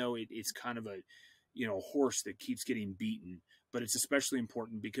 even though it's kind of a horse that keeps getting beaten, but it's especially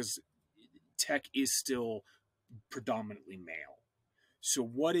important because tech is still predominantly male. So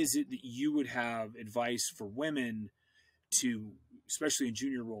what is it that you would have advice for women to, especially in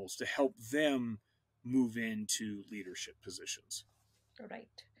junior roles, to help them move into leadership positions?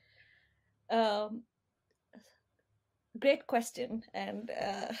 Right. Great question. And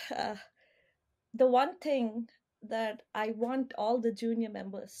the one thing that I want all the junior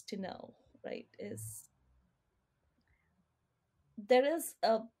members to know, right, is there is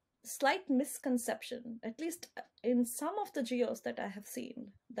a slight misconception, at least in some of the geos that I have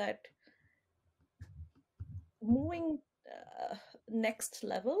seen, that moving next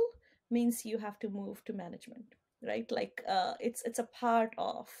level means you have to move to management, right? Like it's a part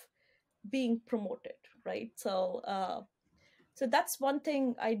of being promoted, right? So so that's one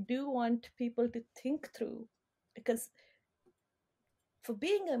thing I do want people to think through, because for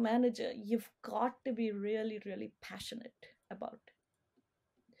being a manager, you've got to be really, really passionate about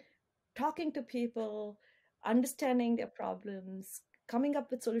talking to people, understanding their problems, coming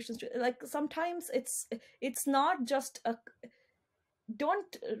up with solutions. Like sometimes it's not just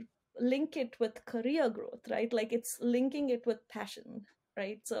don't link it with career growth, right? Like it's linking it with passion,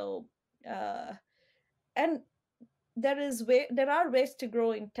 right? So and there are ways to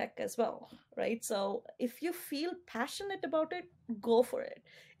grow in tech as well, right? So if you feel passionate about it, go for it.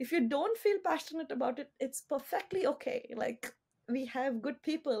 If you don't feel passionate about it, it's perfectly okay. Like we have good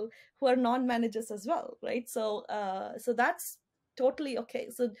people who are non-managers as well, right? So so that's totally okay.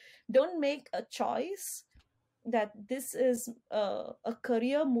 So don't make a choice that this is a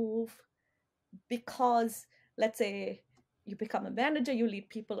career move because, let's say, you become a manager, you lead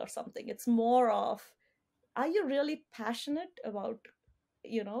people or something. It's more of, are you really passionate about,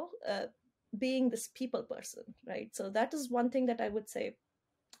 being this people person, right? So that is one thing that I would say.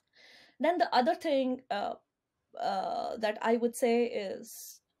 Then the other thing that I would say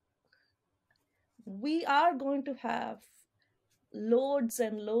is, we are going to have loads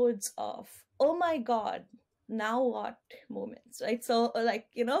and loads of, oh my God, now what moments, right? So like,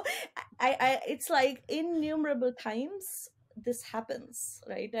 it's like innumerable times this happens,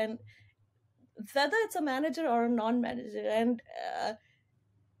 right? And whether it's a manager or a non-manager, and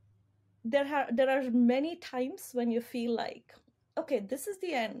there are many times when you feel like, okay, this is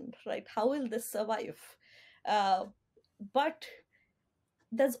the end, right? How will this survive? But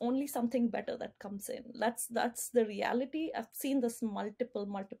there's only something better that comes in. That's the reality. I've seen this multiple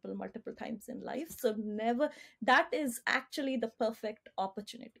times in life. So never, that is actually the perfect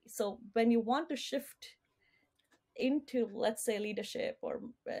opportunity. So when you want to shift into, let's say, leadership or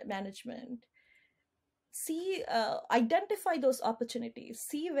management, see, identify those opportunities,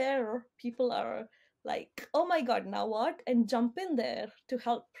 see where people are like, oh my God, now what, and jump in there to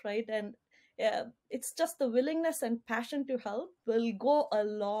help, right? And it's just the willingness and passion to help will go a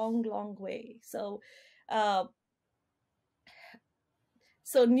long way. So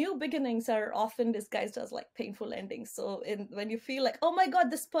so new beginnings are often disguised as like painful endings. So when you feel like, oh my God,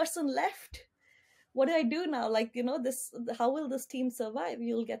 this person left, what do I do now? Like, this, how will this team survive?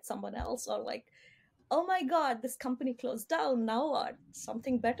 You'll get someone else. Or like, oh my God, this company closed down, now what?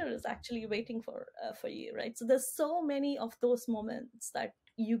 Something better is actually waiting for you, right? So there's so many of those moments that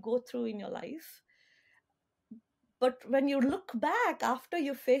you go through in your life. But when you look back after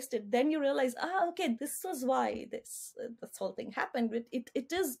you faced it, then you realize, okay, this was why this whole thing happened.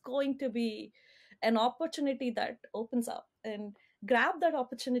 It is going to be an opportunity that opens up, and grab that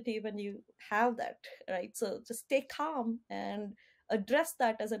opportunity when you have that, right? So just stay calm and address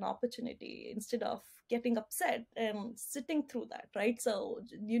that as an opportunity instead of getting upset and sitting through that, right? So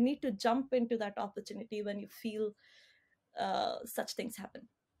you need to jump into that opportunity when you feel such things happen.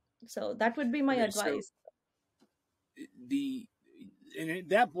 So that would be my advice.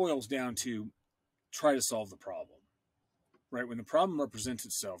 That boils down to, try to solve the problem, right? When the problem represents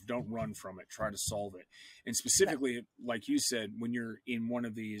itself, don't run from it, try to solve it. And specifically, right, like you said, when you're in one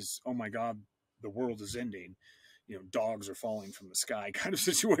of these, oh my God, the world is ending, dogs are falling from the sky kind of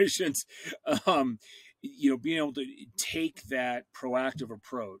situations, being able to take that proactive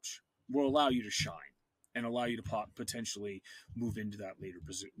approach will allow you to shine and allow you to potentially move into that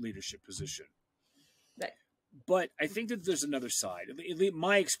leadership position. Right. But I think that there's another side.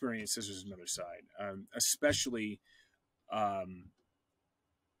 My experience is there's another side, especially, and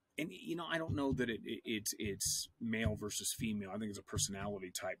I don't know that it's male versus female. I think it's a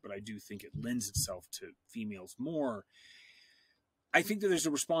personality type, but I do think it lends itself to females more. I think that there's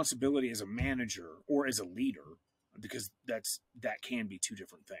a responsibility as a manager or as a leader, because that can be two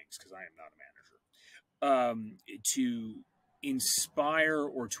different things, because I am not a manager, to inspire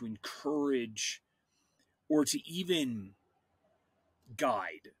or to encourage or to even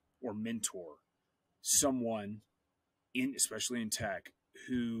guide or mentor someone especially in tech,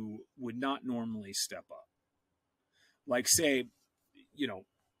 who would not normally step up. Like, say,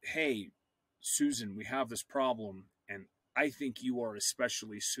 hey, Susan, we have this problem and I think you are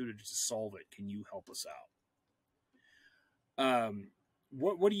especially suited to solve it. Can you help us out?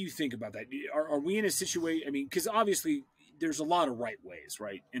 What do you think about that? Are we in a situation? I mean, because obviously there's a lot of right ways,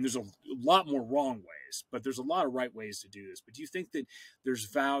 right? And there's a lot more wrong ways, but there's a lot of right ways to do this. But do you think that there's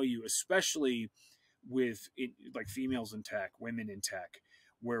value, especially with like females in tech, women in tech,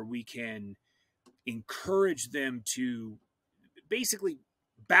 where we can encourage them to basically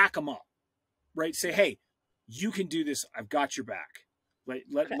back them up, right? Say, hey, you can do this. I've got your back.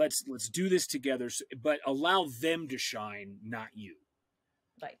 Let's do this together, but allow them to shine, not you.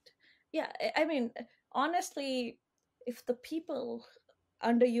 Right. Yeah. I mean, honestly, if the people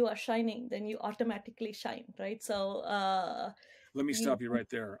under you are shining, then you automatically shine, right? So let me stop you right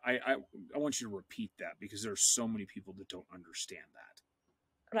there. I want you to repeat that, because there are so many people that don't understand that.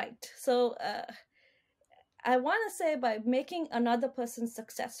 Right. So I want to say, by making another person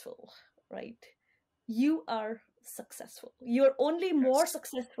successful, right, you are successful. You're only more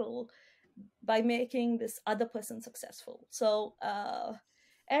successful by making this other person successful. So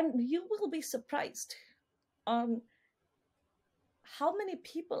and you will be surprised on how many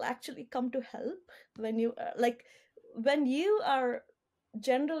people actually come to help when you like when you are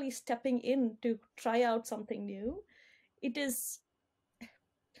generally stepping in to try out something new, it is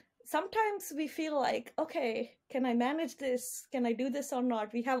sometimes we feel like, okay, can I manage this? Can I do this or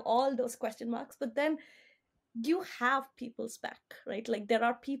not? We have all those question marks, but then you have people's back, right? Like there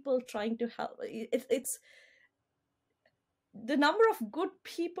are people trying to help. It's the number of good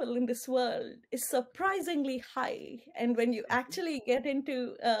people in this world is surprisingly high. And when you actually get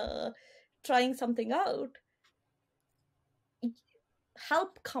into trying something out,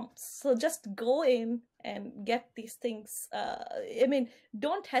 help comes. So just go in and get these things. I mean,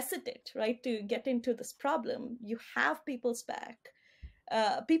 don't hesitate, right, to get into this problem. You have people's back.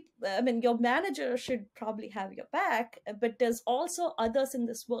 I mean, your manager should probably have your back, but there's also others in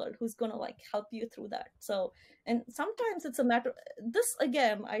this world who's going to like help you through that. So, and sometimes it's a matter, this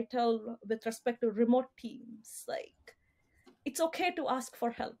again, I tell with respect to remote teams, like it's okay to ask for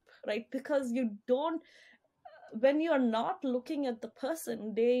help, right? Because you don't, when you're not looking at the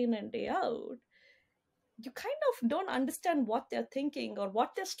person day in and day out, you kind of don't understand what they're thinking or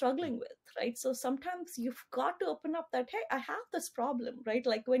what they're struggling with, right? So sometimes you've got to open up that, hey, I have this problem, right?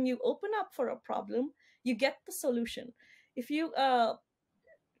 Like when you open up for a problem, you get the solution. If you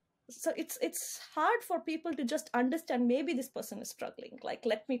so it's hard for people to just understand, maybe this person is struggling, like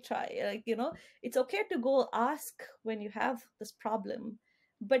let me try, like, you know, it's okay to go ask when you have this problem,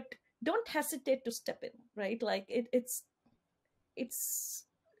 but don't hesitate to step in, right? Like it's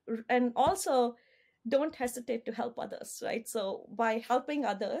and also don't hesitate to help others, right? So by helping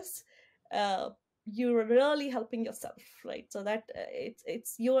others, you're really helping yourself, right? So that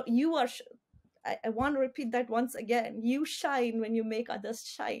it's you are I want to repeat that once again. You shine when you make others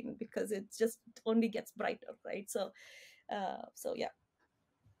shine, because it just only gets brighter, right? So so yeah.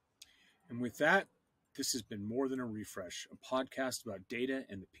 And with that, this has been More Than a Refresh, a podcast about data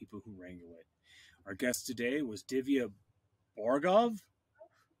and the people who wrangle it. Our guest today was Divya Bhargov.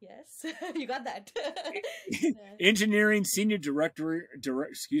 Yes, you got that. Engineering Senior Director at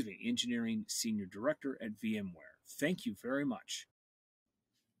VMware. Thank you very much.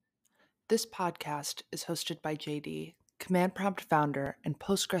 This podcast is hosted by JD, Command Prompt founder and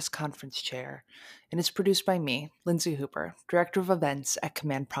Postgres conference chair, and is produced by me, Lindsay Hooper, Director of Events at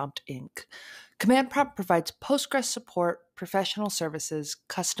Command Prompt Inc. Command Prompt provides Postgres support, professional services,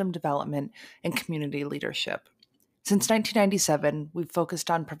 custom development, and community leadership. Since 1997, we've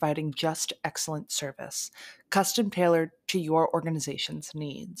focused on providing just excellent service, custom tailored to your organization's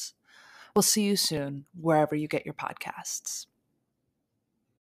needs. We'll see you soon, wherever you get your podcasts.